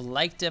would have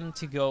liked him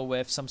to go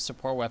with some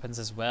support weapons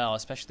as well,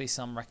 especially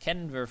some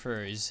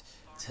Raketenwerfers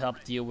to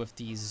help deal with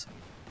these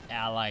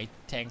allied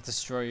tank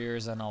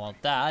destroyers and all of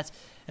that,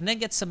 and then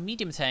get some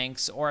medium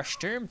tanks or a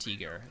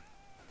Sturmtiger.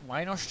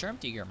 Why no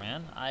Sturmtiger,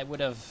 man? I would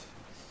have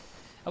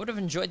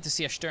enjoyed to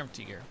see a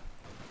Sturmtiger.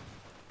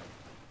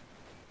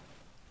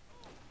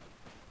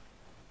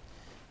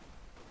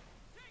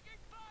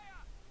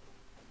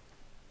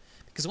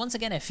 Because once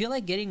again, I feel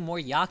like getting more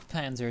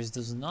Jagdpanzers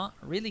does not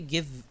really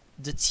give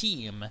the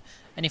team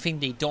anything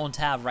they don't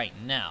have right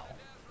now.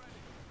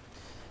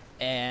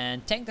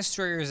 And tank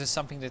destroyers is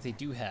something that they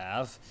do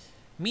have.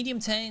 Medium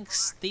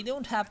tanks, they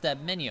don't have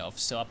that many of,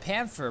 so a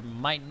Panther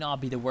might not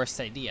be the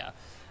worst idea.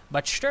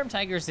 But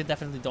Sturmtigers, they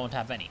definitely don't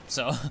have any.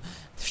 So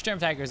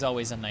Sturmtiger is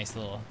always a nice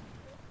little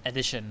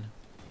addition.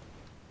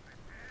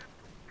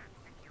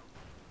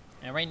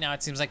 And right now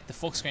it seems like the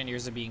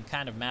Volksgrenadiers are being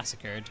kind of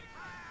massacred.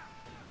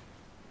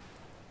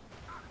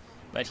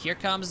 But here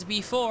comes the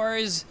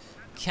B4s,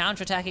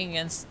 counterattacking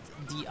against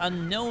the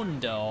unknown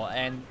though,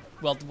 and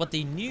well, what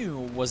they knew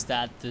was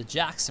that the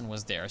Jackson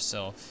was there,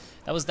 so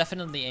that was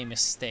definitely a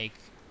mistake.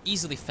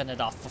 Easily fended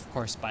off, of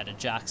course, by the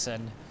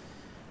Jackson.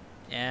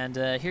 And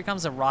here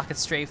comes a rocket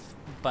strafe,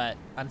 but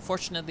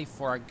unfortunately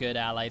for our good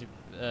allied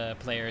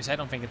players, I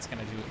don't think it's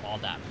going to do all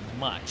that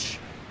much.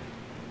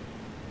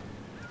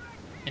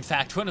 In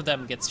fact, one of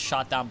them gets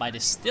shot down by the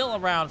still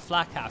around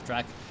flak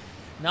half-track,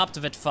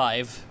 Noptovit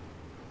 5.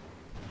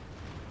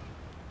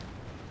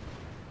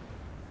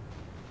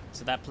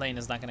 So that plane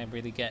is not going to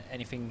really get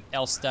anything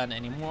else done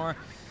anymore.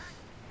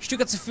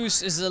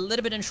 Stuka-Zefus is a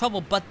little bit in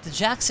trouble, but the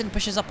Jackson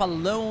pushes up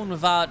alone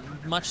without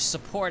much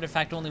support. In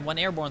fact, only 1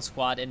 airborne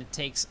squad, and it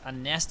takes a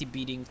nasty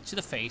beating to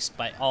the face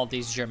by all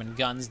these German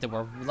guns that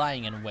were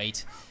lying in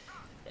wait.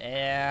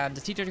 And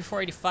the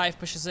T-34-85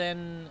 pushes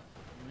in,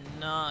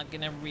 not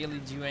going to really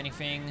do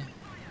anything.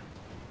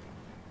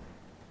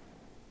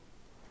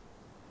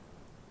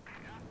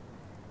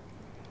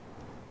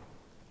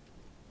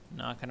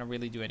 Not going to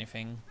really do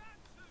anything.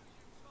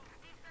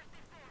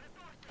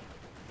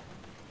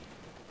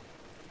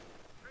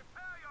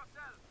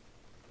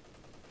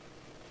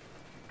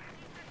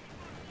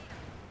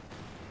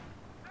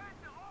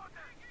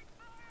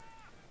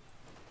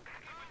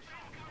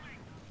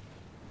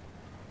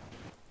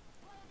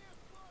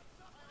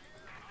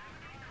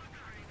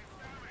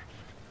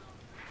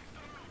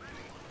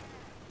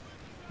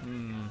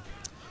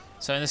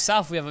 So in the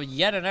south, we have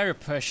yet another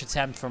push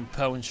attempt from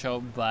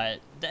Poncho,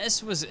 but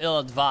this was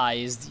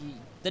ill-advised. He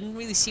didn't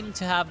really seem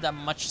to have that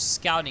much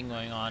scouting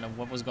going on of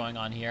what was going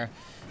on here.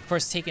 Of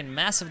course, taking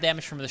massive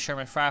damage from the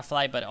Sherman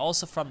Firefly, but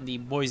also from the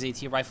Boys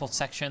AT rifle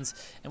sections.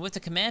 And with the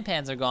command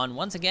panzer gone,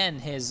 once again,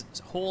 his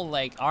whole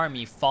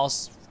army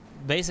falls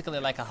basically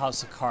like a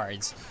house of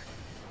cards,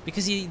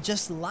 because he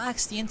just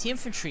lacks the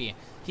anti-infantry.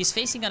 He's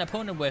facing an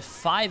opponent with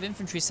 5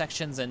 infantry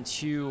sections and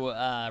 2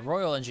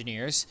 Royal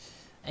Engineers,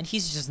 and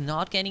he's just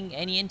not getting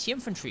any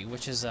anti-infantry,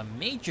 which is a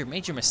major,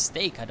 major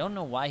mistake. I don't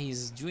know why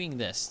he's doing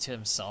this to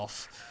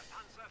himself.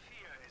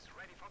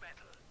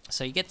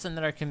 So he gets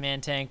another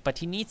command tank, but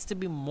he needs to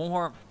be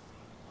more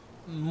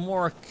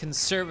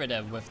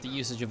conservative with the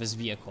usage of his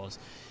vehicles.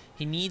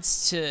 He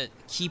needs to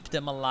keep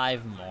them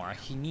alive more.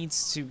 He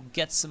needs to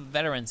get some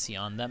veterancy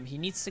on them. He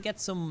needs to get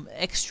some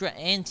extra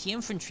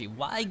anti-infantry.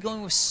 Why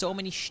going with so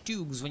many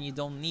Stugs when you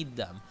don't need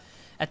them?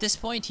 At this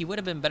point, he would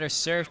have been better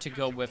served to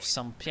go with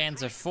some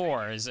Panzer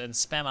IVs and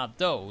spam out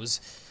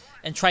those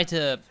and try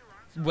to,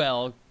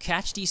 well,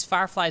 catch these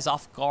Fireflies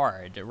off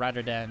guard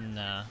rather than,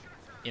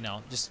 you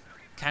know, just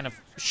kind of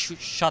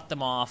shut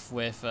them off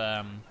with,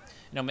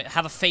 you know,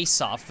 have a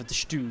face-off with the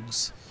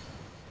Stugs.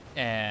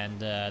 And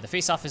the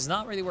face-off is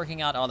not really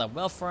working out all that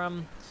well for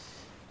him.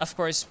 Of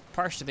course,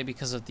 partially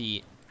because of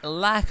the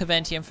lack of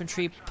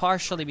anti-infantry,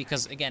 partially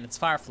because, again, it's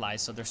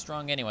Fireflies, so they're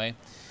strong anyway.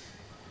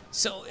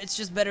 So it's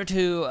just better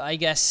to, I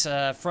guess,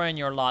 throw in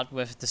your lot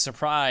with the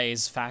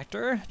surprise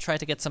factor. Try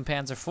to get some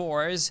Panzer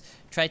IVs.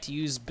 Try to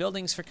use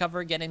buildings for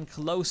cover, get in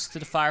close to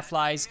the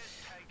Fireflies.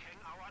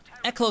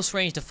 At close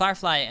range, the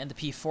Firefly and the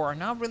P4 are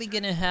not really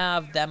going to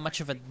have that much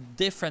of a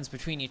difference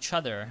between each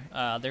other.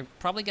 They're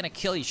probably going to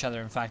kill each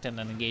other, in fact, in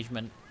an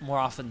engagement more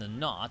often than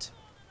not.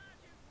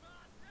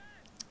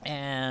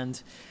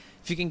 And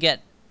if you can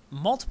get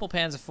multiple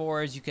Panzer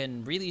IVs, you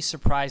can really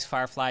surprise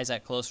Fireflies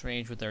at close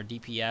range with their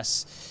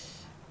DPS.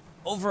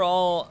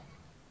 Overall,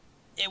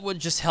 it would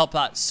just help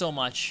out so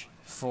much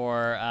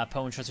for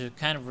Poncho to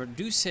kind of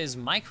reduce his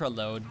micro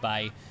load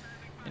by,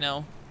 you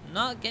know,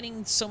 not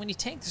getting so many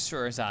tank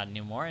destroyers out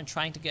anymore and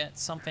trying to get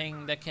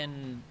something that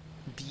can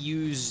be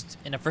used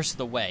in a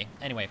versatile way.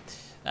 Anyway,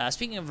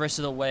 speaking of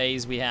versatile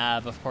ways, we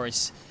have, of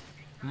course,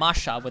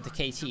 Masha with the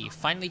KT.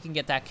 Finally can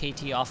get that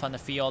KT off on the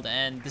field,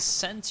 and the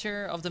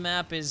center of the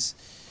map is,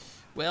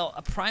 well,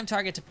 a prime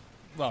target to,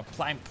 well,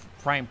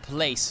 prime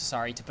place,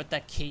 sorry, to put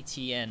that KT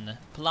in.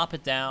 Plop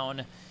it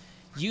down,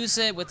 use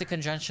it with the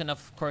conjunction,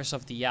 of course,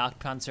 of the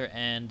Jagdpanzer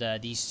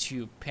and these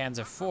 2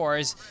 Panzer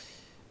IVs.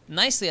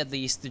 Nicely, at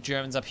least, the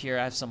Germans up here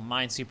have some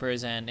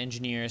minesweepers and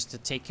engineers to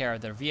take care of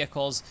their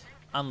vehicles,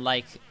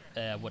 unlike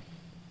what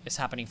is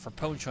happening for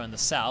Poncho in the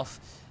south.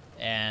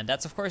 And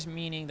that's, of course,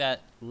 meaning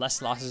that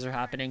less losses are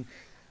happening.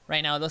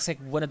 Right now, it looks like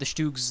one of the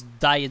Stugs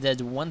died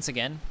dead once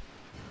again.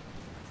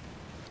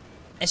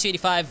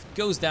 Su-85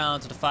 goes down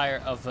to the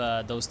fire of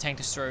those tank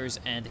destroyers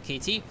and the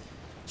KT.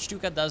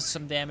 Stuka does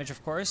some damage,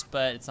 of course,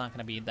 but it's not going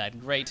to be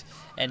that great.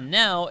 And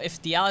now,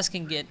 if the Allies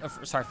can get, if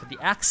the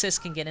Axis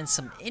can get in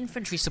some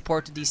infantry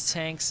support to these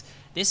tanks,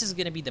 this is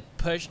going to be the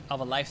push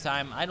of a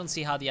lifetime. I don't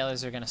see how the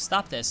Allies are going to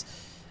stop this.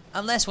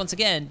 Unless, once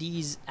again,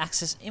 these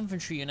Axis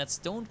infantry units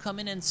don't come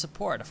in and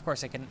support. Of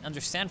course, I can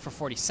understand for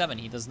 47,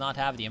 he does not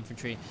have the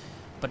infantry.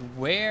 But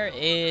where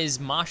is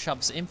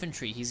Mashup's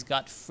infantry? He's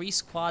got 3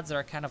 squads that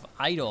are kind of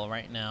idle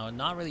right now,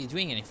 not really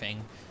doing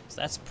anything. So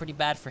that's pretty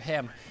bad for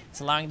him. It's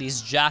allowing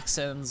these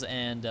Jacksons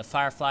and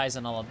Fireflies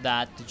and all of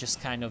that to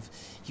just kind of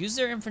use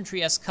their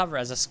infantry as cover,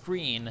 as a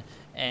screen,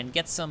 and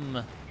get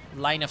some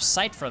line of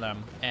sight for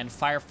them and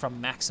fire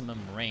from maximum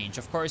range.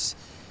 Of course,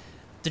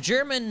 the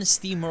German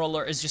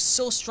steamroller is just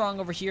so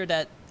strong over here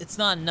that it's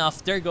not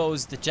enough. There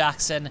goes the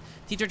Jackson.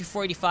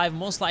 T-34-85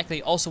 most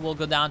likely also will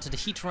go down to the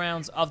heat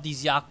rounds of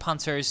these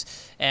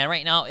Jagdpanzers. And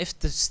right now, if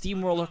the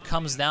steamroller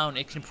comes down,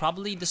 it can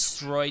probably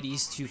destroy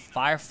these 2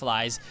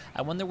 Fireflies.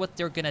 I wonder what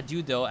they're going to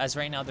do, though, as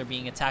right now they're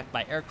being attacked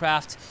by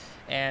aircraft.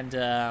 And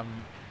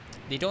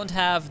they don't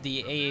have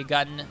the AA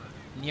gun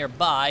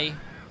nearby,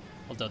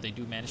 although they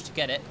do manage to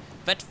get it.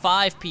 Vet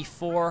 5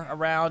 P4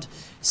 around.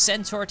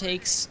 Centaur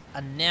takes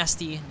a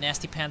nasty,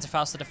 nasty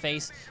Panzerfaust to the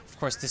face. Of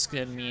course, this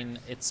could mean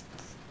it's,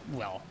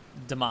 well,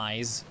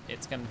 demise.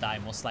 It's gonna die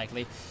most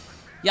likely.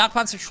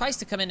 Jagdpanzer tries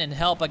to come in and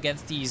help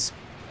against these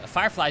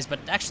Fireflies, but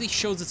it actually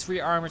shows its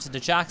rear armor to the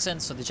Jackson,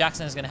 so the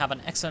Jackson is gonna have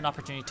an excellent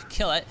opportunity to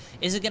kill it.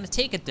 Is it gonna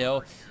take it,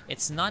 though?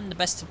 It's not in the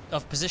best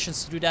of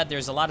positions to do that.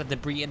 There's a lot of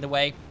debris in the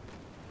way.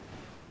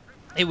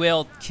 It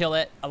will kill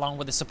it, along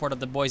with the support of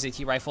the Boys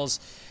AT rifles.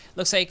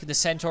 Looks like the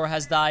Centaur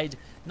has died.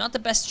 Not the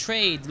best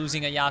trade,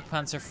 losing a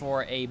Jagdpanzer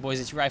for a Boys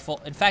AT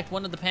rifle. In fact,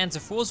 one of the Panzer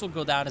IVs will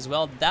go down as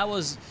well. That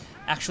was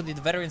actually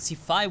the Veteran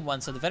C5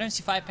 one. So the Veteran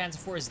C5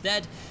 Panzer IV is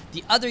dead.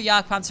 The other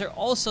Jagdpanzer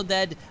also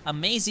dead.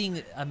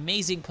 Amazing,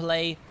 amazing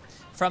play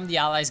from the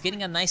Allies,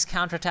 getting a nice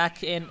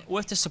counterattack in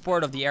with the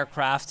support of the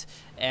aircraft,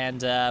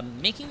 and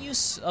making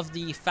use of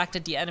the fact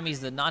that the enemies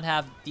did not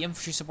have the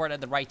infantry support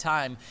at the right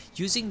time,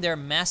 using their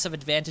massive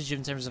advantage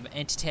in terms of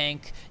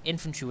anti-tank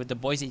infantry with the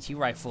Boys AT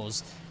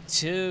rifles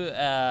to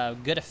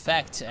good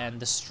effect, and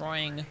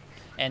destroying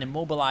and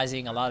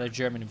immobilizing a lot of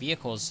German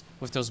vehicles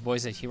with those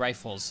Boise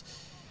rifles.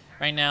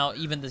 Right now,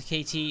 even the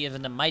KT,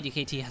 even the mighty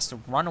KT has to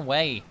run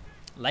away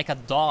like a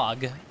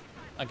dog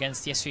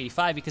against the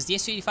Su-85 because the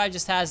Su-85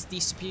 just has the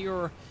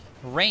superior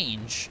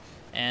range,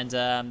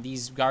 and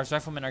these Guards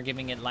Riflemen are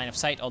giving it line of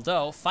sight.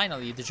 Although,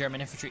 finally, the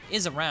German infantry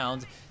is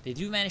around. They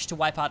do manage to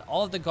wipe out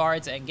all of the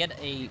guards and get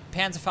a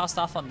Panzerfaust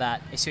off on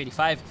that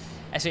Su-85.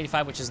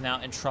 Su-85, which is now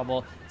in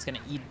trouble. It's going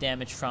to eat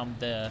damage from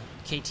the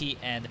KT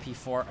and the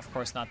P4. Of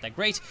course, not that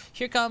great.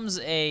 Here comes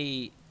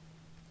a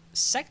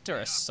sector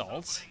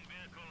assault.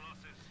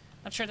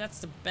 Not sure that's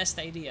the best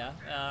idea.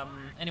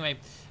 Anyway,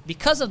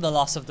 because of the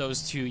loss of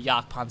those two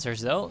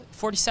Jagdpanzers, though,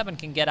 47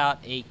 can get out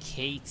a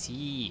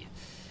KT.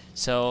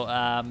 So,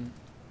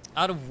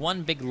 out of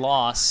one big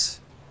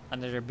loss,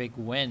 another big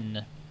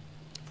win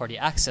for the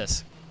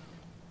Axis.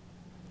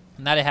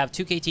 Now they have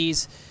two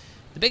KTs.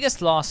 The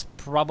biggest loss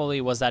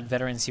probably was that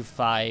Veteran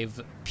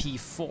C5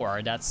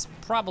 P4. That's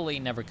probably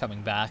never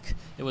coming back.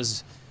 It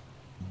was,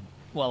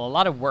 well, a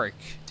lot of work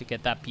to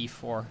get that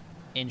P4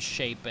 in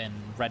shape and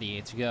ready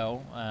to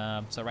go.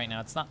 So right now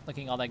it's not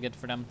looking all that good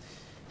for them,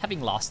 having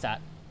lost that.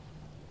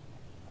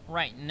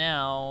 Right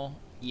now,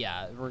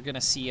 yeah, we're gonna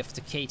see if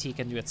the KT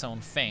can do its own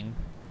thing.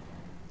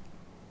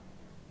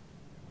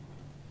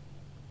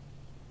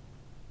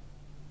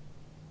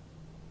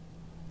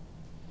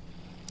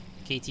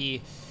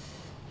 KT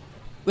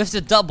with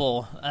the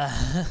double,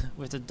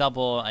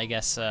 I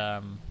guess,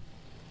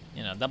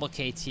 you know, double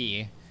KT.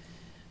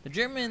 The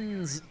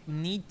Germans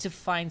need to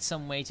find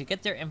some way to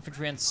get their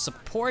infantry and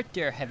support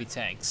their heavy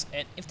tanks.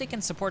 And if they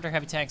can support their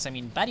heavy tanks, I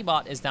mean,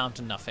 BattyBot is down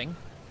to nothing.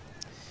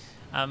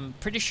 I'm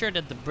pretty sure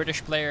that the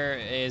British player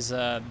is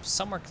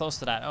somewhere close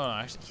to that. Oh,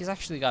 no, he's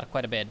actually got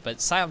quite a bit.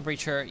 But Silent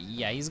Breacher,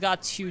 yeah, he's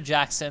got 2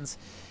 Jacksons,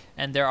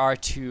 and there are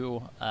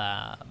 2,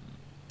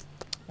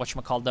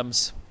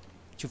 whatchamacallit's,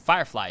 2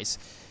 Fireflies.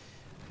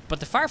 But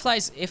the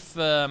Fireflies, if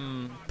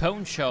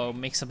Poncho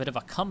makes a bit of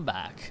a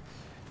comeback,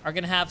 are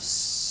going to have,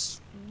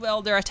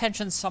 well, their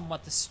attention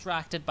somewhat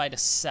distracted by the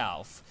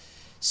south.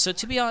 So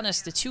to be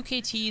honest, the 2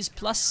 KTs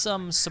plus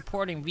some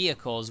supporting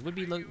vehicles would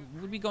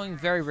be going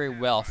very, very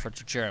well for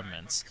the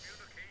Germans.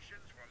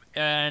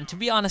 And to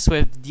be honest,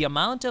 with the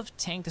amount of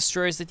tank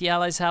destroyers that the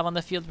Allies have on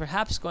the field,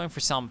 perhaps going for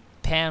some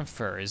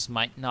Panthers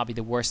might not be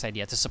the worst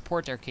idea to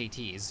support their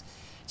KTs,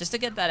 just to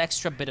get that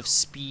extra bit of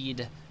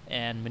speed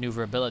and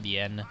maneuverability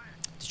and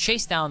to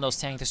chase down those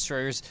tank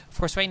destroyers. Of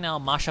course, right now,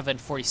 Mashav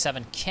and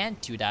 47 can't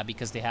do that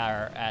because they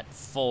are at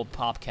full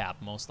pop cap,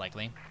 most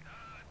likely.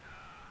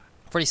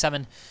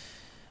 47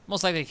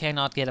 most likely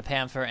cannot get a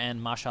Panther,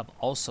 and Mashav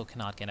also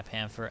cannot get a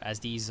Panther, as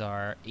these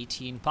are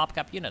 18 pop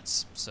cap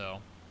units,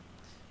 so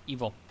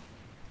evil.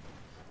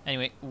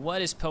 Anyway,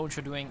 what is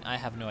Poncho doing? I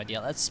have no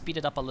idea. Let's speed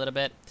it up a little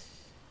bit.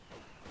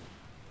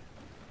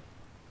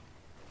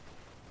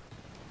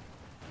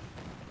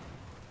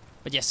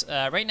 But yes,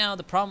 right now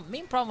the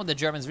main problem with the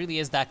Germans really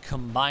is that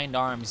combined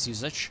arms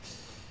usage,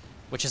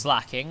 which is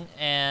lacking.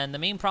 And the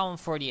main problem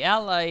for the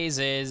Allies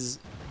is,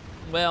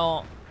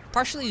 well,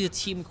 partially the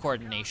team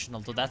coordination,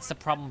 although that's the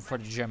problem for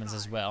the Germans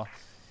as well.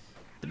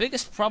 The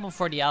biggest problem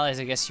for the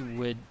Allies, I guess you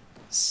would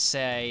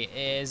say,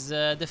 is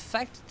the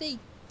fact that they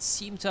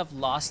seem to have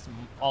lost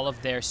all of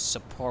their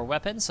support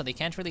weapons, so they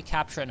can't really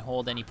capture and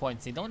hold any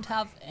points. They don't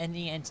have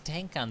any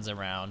anti-tank guns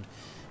around,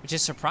 which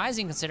is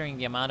surprising considering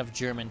the amount of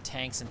German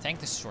tanks and tank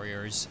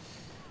destroyers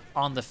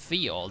on the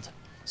field.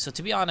 So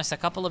to be honest, a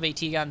couple of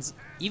AT guns,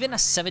 even a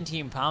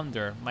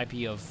 17-pounder might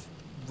be of,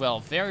 well,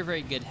 very,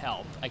 very good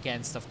help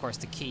against, of course,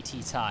 the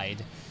KT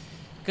Tide.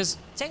 Because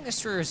tank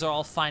destroyers are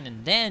all fine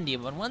and dandy,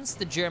 but once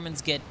the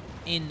Germans get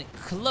in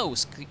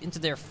close into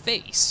their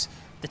face,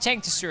 the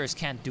tank destroyers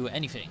can't do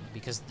anything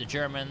because the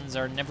Germans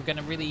are never going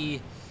to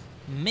really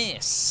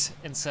miss.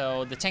 And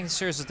so the tank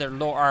destroyers with their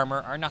low armor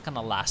are not going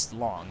to last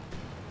long.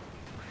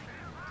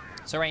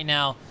 So right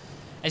now,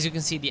 as you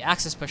can see, the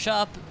Axis push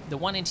up. The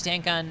 1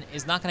 anti-tank gun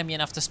is not going to be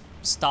enough to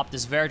stop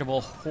this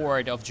veritable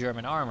horde of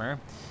German armor.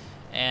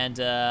 And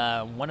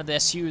one of the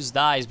SUs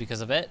dies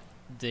because of it.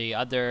 The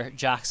other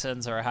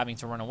Jacksons are having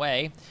to run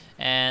away.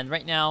 And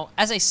right now,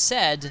 as I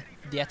said,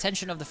 the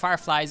attention of the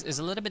Fireflies is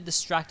a little bit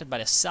distracted by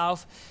the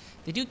south.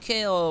 They do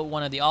kill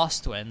one of the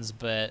Ostwinds,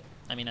 but,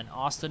 I mean, an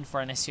Ostwind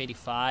for an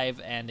Su-85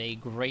 and a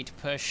great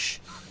push.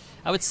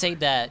 I would say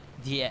that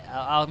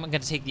I'm going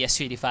to take the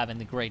Su-85 and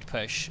the great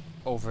push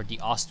over the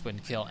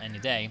Ostwind kill any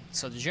day.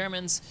 So the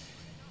Germans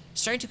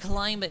starting to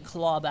climb and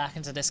claw back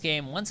into this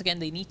game. Once again,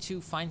 they need to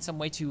find some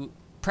way to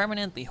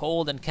permanently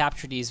hold and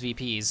capture these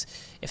VPs.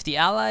 If the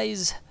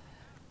Allies,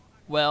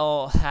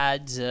 well,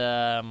 had,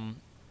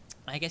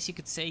 I guess you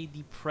could say,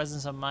 the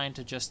presence of mind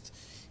to just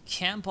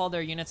camp all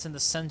their units in the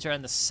center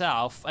and the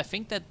south, I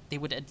think that they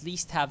would at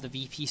least have the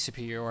VP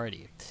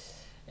superiority.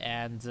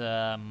 And,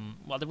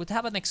 well, they would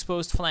have an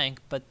exposed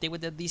flank, but they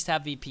would at least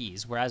have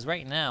VPs. Whereas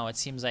right now, it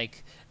seems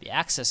like the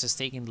Axis is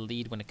taking the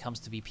lead when it comes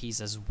to VPs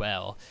as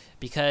well.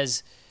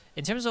 Because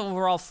in terms of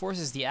overall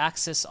forces, the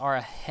Axis are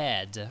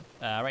ahead.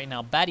 Right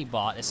now,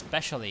 BattyBot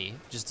especially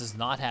just does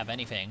not have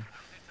anything.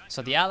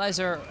 So the Allies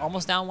are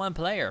almost down 1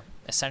 player,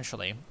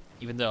 essentially.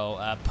 even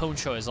though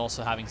Poncho is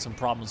also having some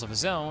problems of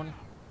his own.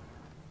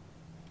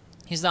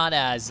 He's not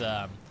as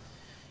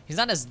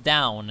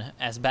down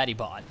as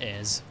BattyBot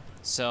is.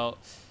 So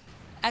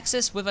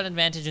Axis with an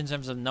advantage in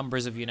terms of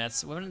numbers of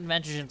units, with an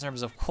advantage in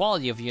terms of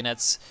quality of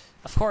units.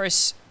 Of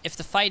course, if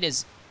the fight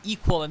is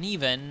equal and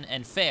even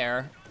and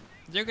fair,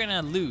 they're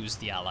gonna lose,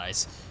 the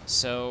allies.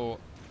 So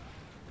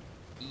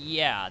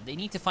yeah, they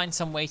need to find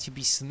some way to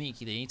be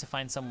sneaky. They need to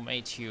find some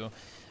way to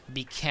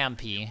be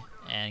campy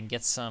and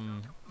get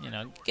some, you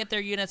know, get their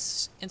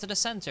units into the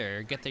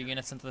center, get their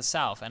units into the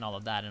south, and all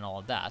of that and all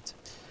of that.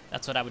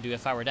 That's what I would do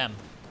if I were them.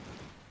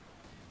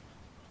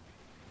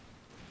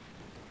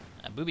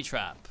 A booby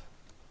trap.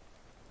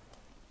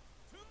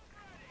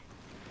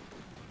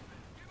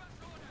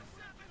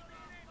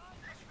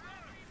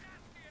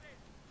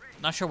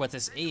 Not sure what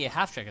this AA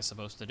half-track is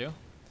supposed to do.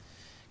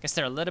 Guess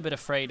they're a little bit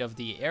afraid of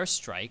the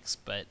airstrikes,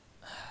 but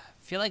I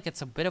feel like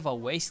it's a bit of a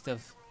waste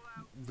of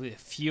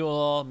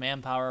fuel,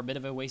 manpower, a bit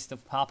of a waste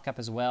of pop cap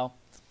as well.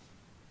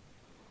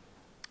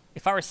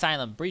 If I were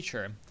Silent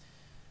Breacher,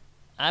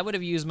 I would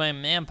have used my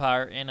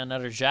manpower in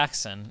another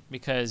Jackson,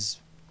 because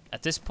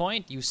at this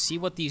point, you see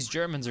what these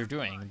Germans are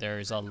doing.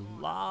 There's a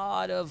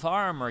lot of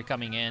armor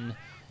coming in,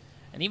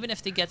 and even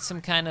if they get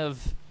some kind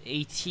of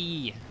AT,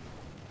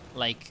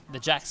 like, the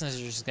Jacksons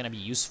are just going to be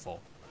useful.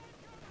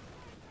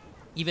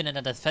 Even in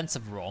a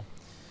defensive role.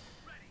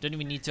 Don't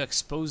even need to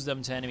expose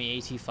them to enemy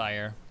AT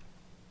fire.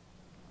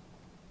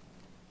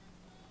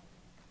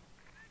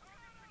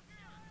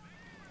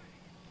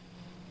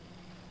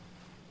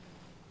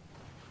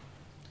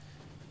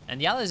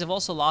 And the Allies have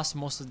also lost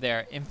most of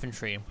their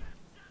infantry.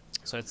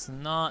 So it's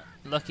not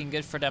looking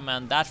good for them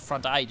on that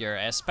front either.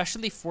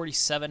 Especially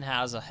 47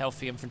 has a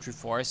healthy infantry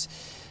force.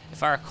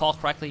 If I recall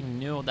correctly,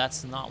 no,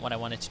 that's not what I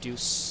wanted to do.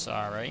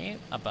 Sorry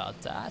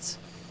about that.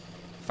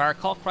 If I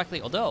recall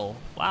correctly, although,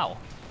 wow,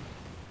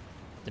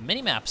 the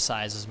minimap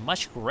size is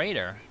much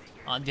greater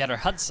on the other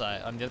HUD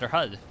side, on the other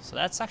HUD. So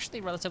that's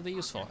actually relatively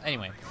useful.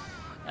 Anyway,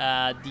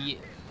 the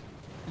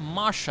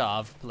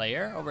Mashov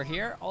player over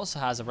here also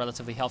has a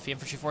relatively healthy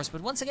infantry force, but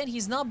once again,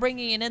 he's not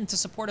bringing it in to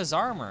support his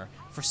armor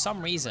for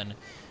some reason,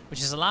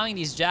 which is allowing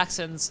these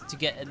Jacksons to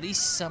get at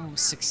least some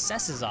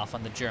successes off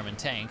on the German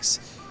tanks.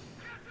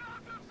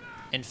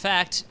 In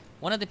fact,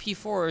 one of the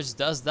P4s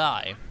does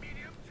die.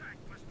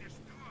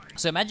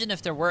 So imagine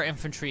if there were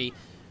infantry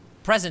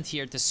present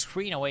here to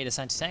screen away this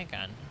anti-tank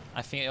gun.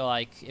 I feel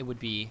like it would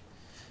be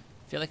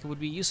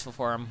useful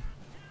for him.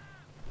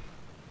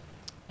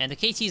 And the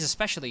KTs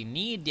especially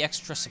need the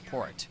extra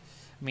support.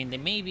 I mean, they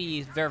may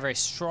be very, very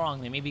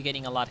strong, they may be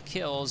getting a lot of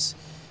kills,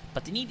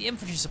 but they need the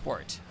infantry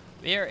support.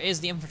 Where is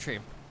the infantry?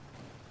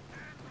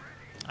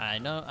 I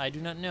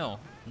do not know.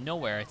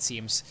 Nowhere, it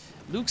seems.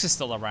 Luke's is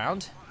still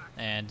around.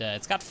 And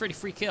it's got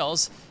 33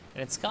 kills,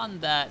 and it's gotten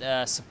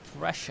that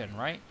suppression,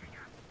 right?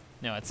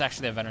 No, it's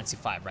actually a Veteran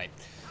C5, right?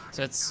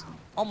 So it's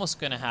almost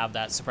going to have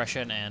that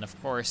suppression, and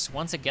of course,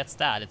 once it gets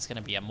that, it's going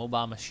to be a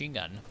mobile machine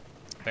gun.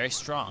 Very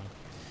strong.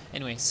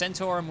 Anyway,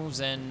 Centaur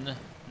moves in,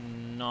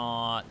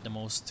 not the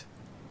most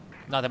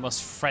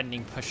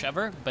friendly push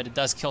ever, but it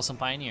does kill some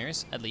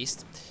Pioneers, at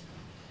least.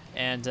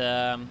 And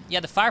yeah,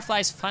 the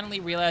Fireflies finally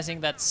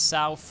realizing that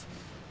south,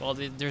 well,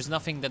 there's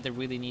nothing that they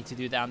really need to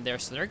do down there,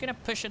 so they're going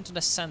to push into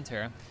the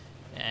center,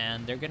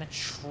 and they're going to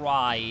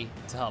try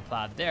to help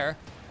out there,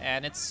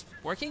 and it's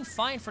working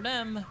fine for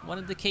them. One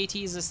of the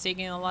KTs is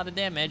taking a lot of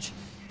damage.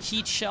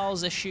 Heat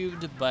shells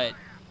issued, but,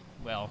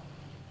 well,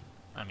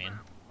 I mean,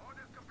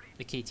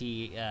 the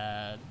KT,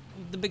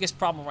 the biggest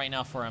problem right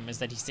now for him is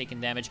that he's taking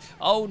damage.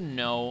 Oh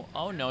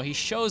no, he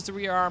shows the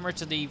rear armor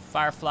to the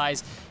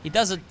Fireflies. He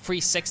does a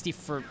 360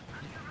 for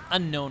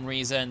unknown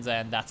reasons,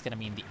 and that's going to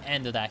mean the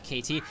end of that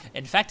KT.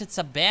 In fact, it's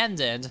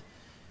abandoned.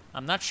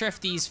 I'm not sure if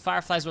these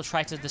Fireflies will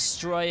try to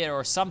destroy it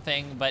or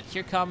something, but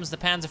here comes the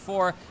Panzer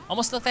IV.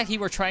 Almost looked like he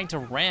were trying to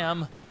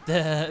ram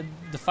the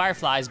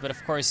Fireflies, but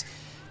of course,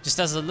 just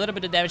does a little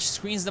bit of damage,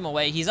 screens them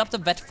away. He's up to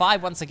Vet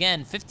 5 once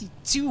again,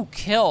 52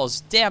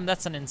 kills. Damn,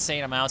 that's an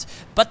insane amount.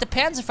 But the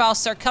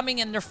Panzerfaust are coming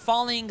and they're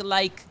falling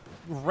like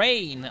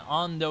rain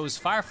on those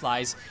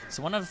Fireflies.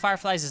 So one of the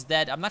Fireflies is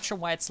dead. I'm not sure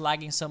why it's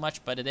lagging so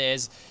much, but it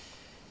is.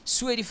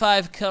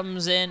 Su-85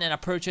 comes in and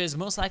approaches,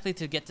 most likely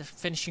to get the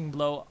finishing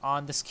blow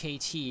on this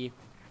KT.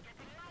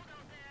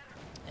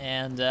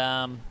 And,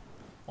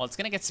 well, it's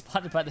going to get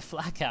spotted by the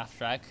Flak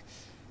half-track.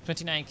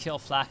 29 kill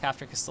Flak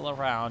half-track is still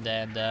around,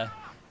 and the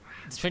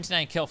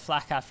 29 kill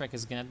Flak half-track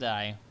is going to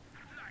die.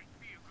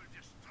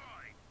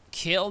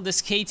 Kill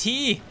this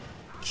KT!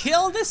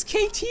 Kill this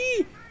KT!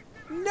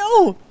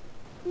 No!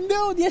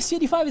 No, the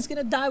Su-85 is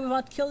going to die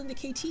without killing the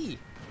KT.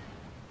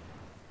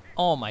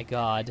 Oh my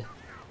god.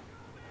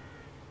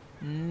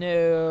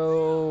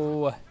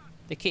 No,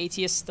 the KT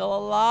is still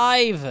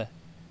alive.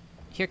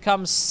 Here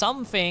comes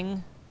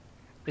something.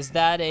 Is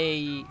that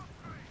a?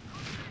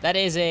 That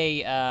is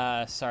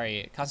a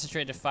sorry,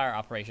 concentrated fire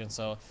operation.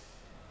 So,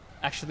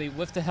 actually,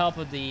 with the help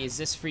of the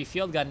ZIS-free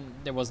field gun,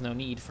 there was no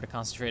need for the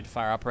concentrated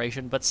fire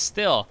operation. But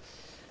still,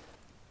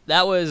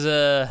 that was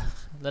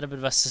A little bit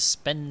of a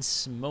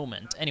suspense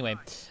moment. Anyway,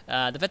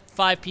 the Vet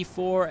 5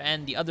 P4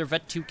 and the other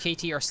Vet 2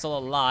 KT are still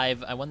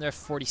alive. I wonder if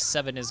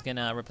 47 is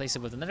gonna replace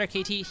it with another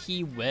KT.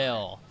 He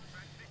will.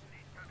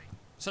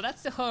 So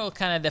that's the whole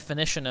kind of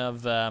definition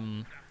of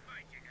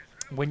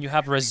when you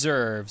have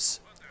reserves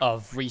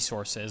of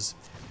resources.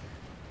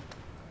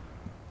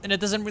 And it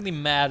doesn't really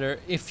matter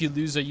if you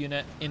lose a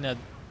unit in a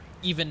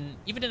even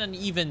in an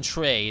even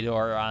trade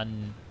or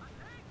on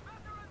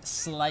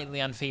slightly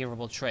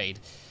unfavorable trade.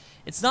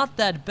 It's not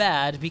that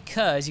bad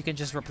because you can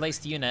just replace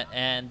the unit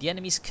and the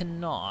enemies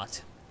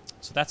cannot.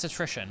 So that's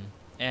attrition.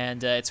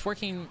 And it's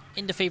working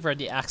in the favor of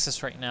the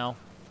Axis right now.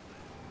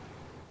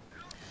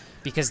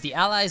 Because the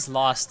Allies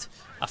lost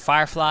a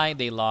Firefly,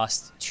 they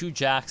lost 2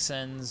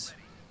 Jacksons,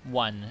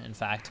 one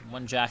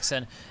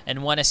Jackson,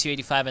 and 1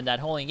 Su-85 in that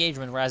whole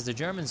engagement, whereas the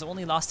Germans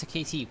only lost a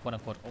KT,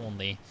 quote-unquote,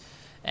 only.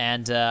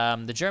 And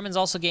the Germans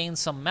also gained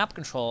some map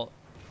control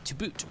to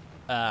boot.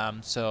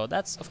 So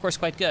that's, of course,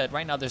 quite good.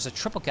 Right now there's a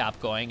triple cap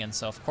going, and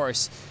so, of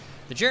course,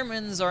 the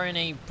Germans are in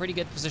a pretty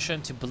good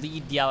position to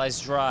bleed the Allies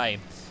dry.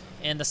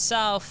 In the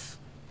south,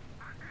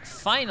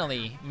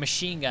 finally,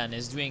 Machine Gun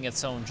is doing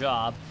its own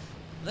job.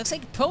 Looks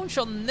like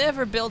Poncho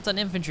never built an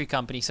infantry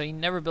company, so he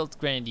never built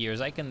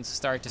grenadiers. I can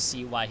start to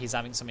see why he's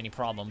having so many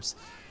problems.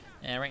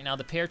 And right now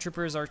the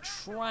paratroopers are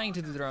trying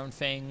to do their own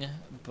thing,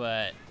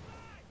 but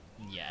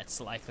yeah, it's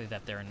likely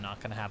that they're not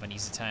going to have an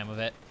easy time of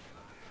it.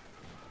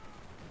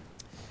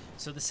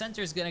 So the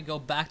center is going to go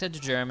back to the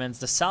Germans.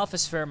 The south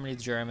is firmly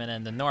German,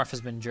 and the north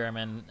has been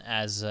German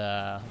as,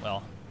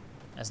 well,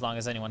 as long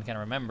as anyone can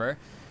remember.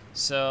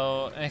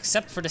 So,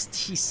 except for this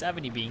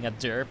T-70 being a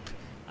derp,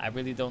 I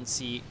really don't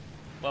see...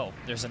 Whoa,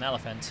 there's an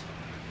elephant.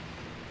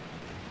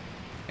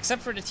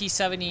 Except for the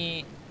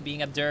T-70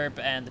 being a derp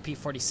and the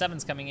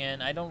P-47s coming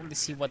in, I don't really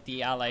see what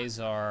the Allies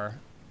are,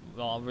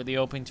 well, really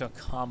hoping to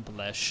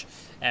accomplish.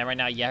 And right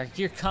now, yeah,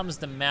 here comes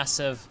the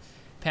massive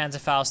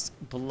Panzerfaust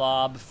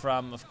blob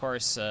from, of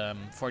course,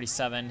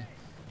 47.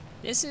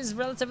 This is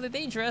relatively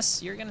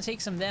dangerous. You're going to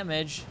take some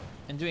damage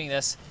in doing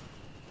this.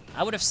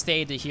 I would have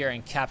stayed here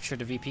and captured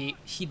the VP.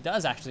 He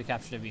does actually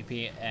capture the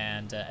VP,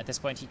 and at this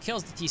point he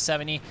kills the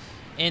T-70.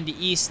 In the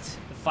east,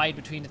 the fight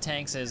between the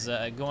tanks is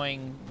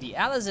going the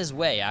Allies'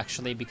 way,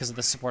 actually, because of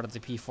the support of the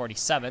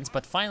P-47s.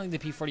 But finally the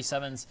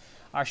P-47s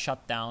are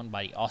shut down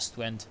by the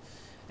Ostwind.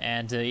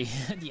 And the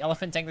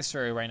Elephant Tank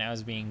Destroyer right now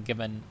is being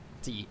given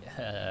the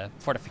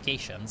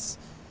fortifications.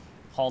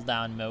 Haul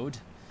down mode.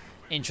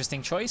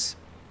 Interesting choice.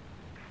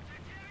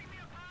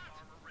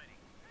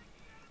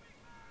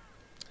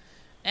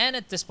 And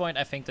at this point,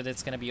 I think that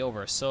it's going to be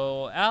over.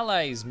 So,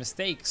 Allies,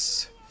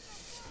 mistakes.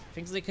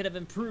 Things they could have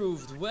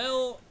improved.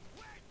 Well,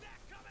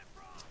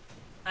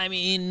 I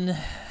mean,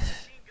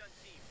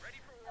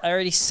 I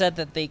already said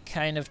that they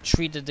kind of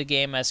treated the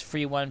game as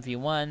free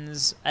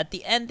 1v1s. At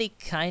the end, they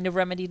kind of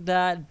remedied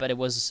that, but it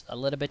was a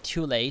little bit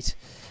too late.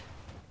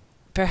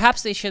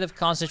 Perhaps they should have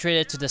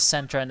concentrated to the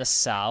center and the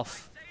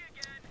south.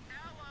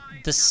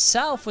 The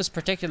south was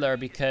particular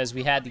because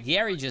we had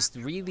Gary just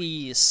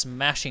really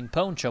smashing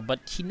Poncho,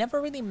 but he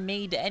never really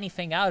made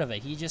anything out of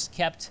it. He just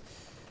kept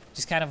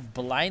kind of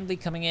blindly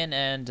coming in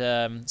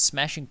and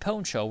smashing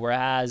Poncho,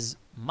 whereas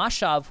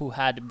Mashav, who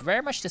had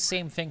very much the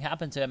same thing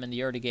happen to him in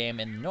the early game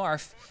in the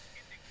north,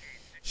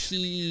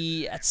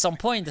 he at some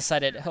point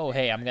decided, oh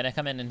hey, I'm gonna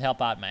come in and help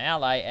out my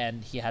ally,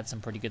 and he had some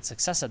pretty good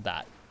success at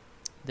that.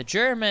 The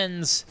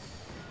Germans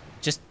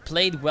just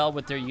played well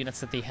with their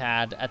units that they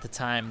had at the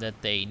time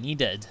that they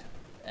needed.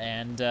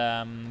 And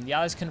the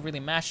Allies couldn't really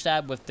match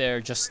that with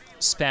their just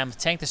spam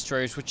tank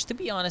destroyers, which, to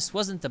be honest,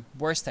 wasn't the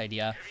worst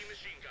idea.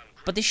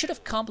 But they should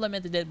have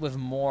complemented it with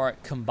more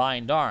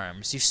combined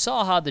arms. You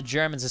saw how the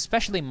Germans,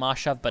 especially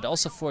Mashav, but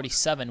also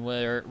 47,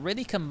 were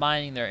really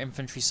combining their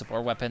infantry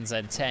support weapons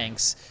and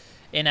tanks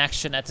in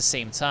action at the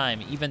same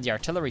time, even the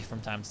artillery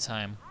from time to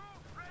time.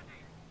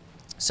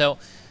 So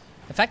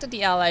the fact that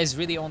the Allies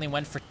really only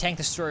went for tank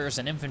destroyers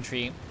and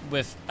infantry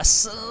with a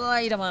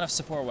slight amount of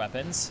support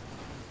weapons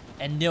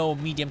and no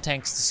medium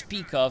tanks to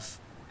speak of,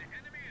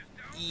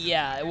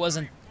 yeah, it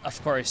wasn't,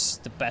 of course,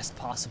 the best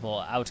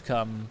possible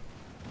outcome.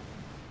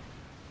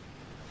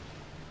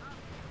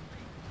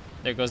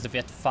 There goes the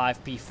Vet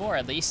 5 P4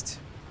 at least.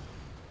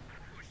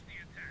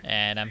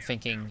 And I'm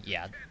thinking,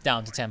 yeah,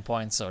 down to 10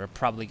 points, so they're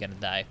probably gonna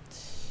die.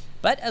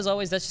 But as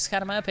always, that's just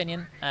kind of my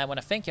opinion. I want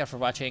to thank you all for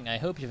watching. I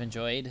hope you've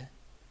enjoyed,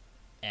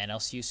 and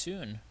I'll see you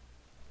soon.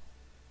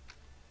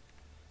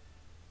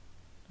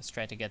 Let's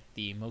try to get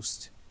the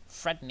most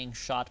threatening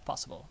shot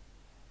possible.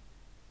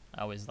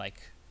 I always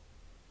like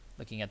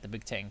looking at the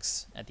big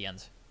tanks at the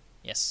end.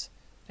 Yes.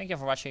 Thank you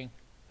for watching.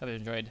 Hope you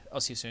enjoyed.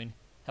 I'll see you soon.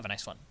 Have a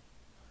nice one.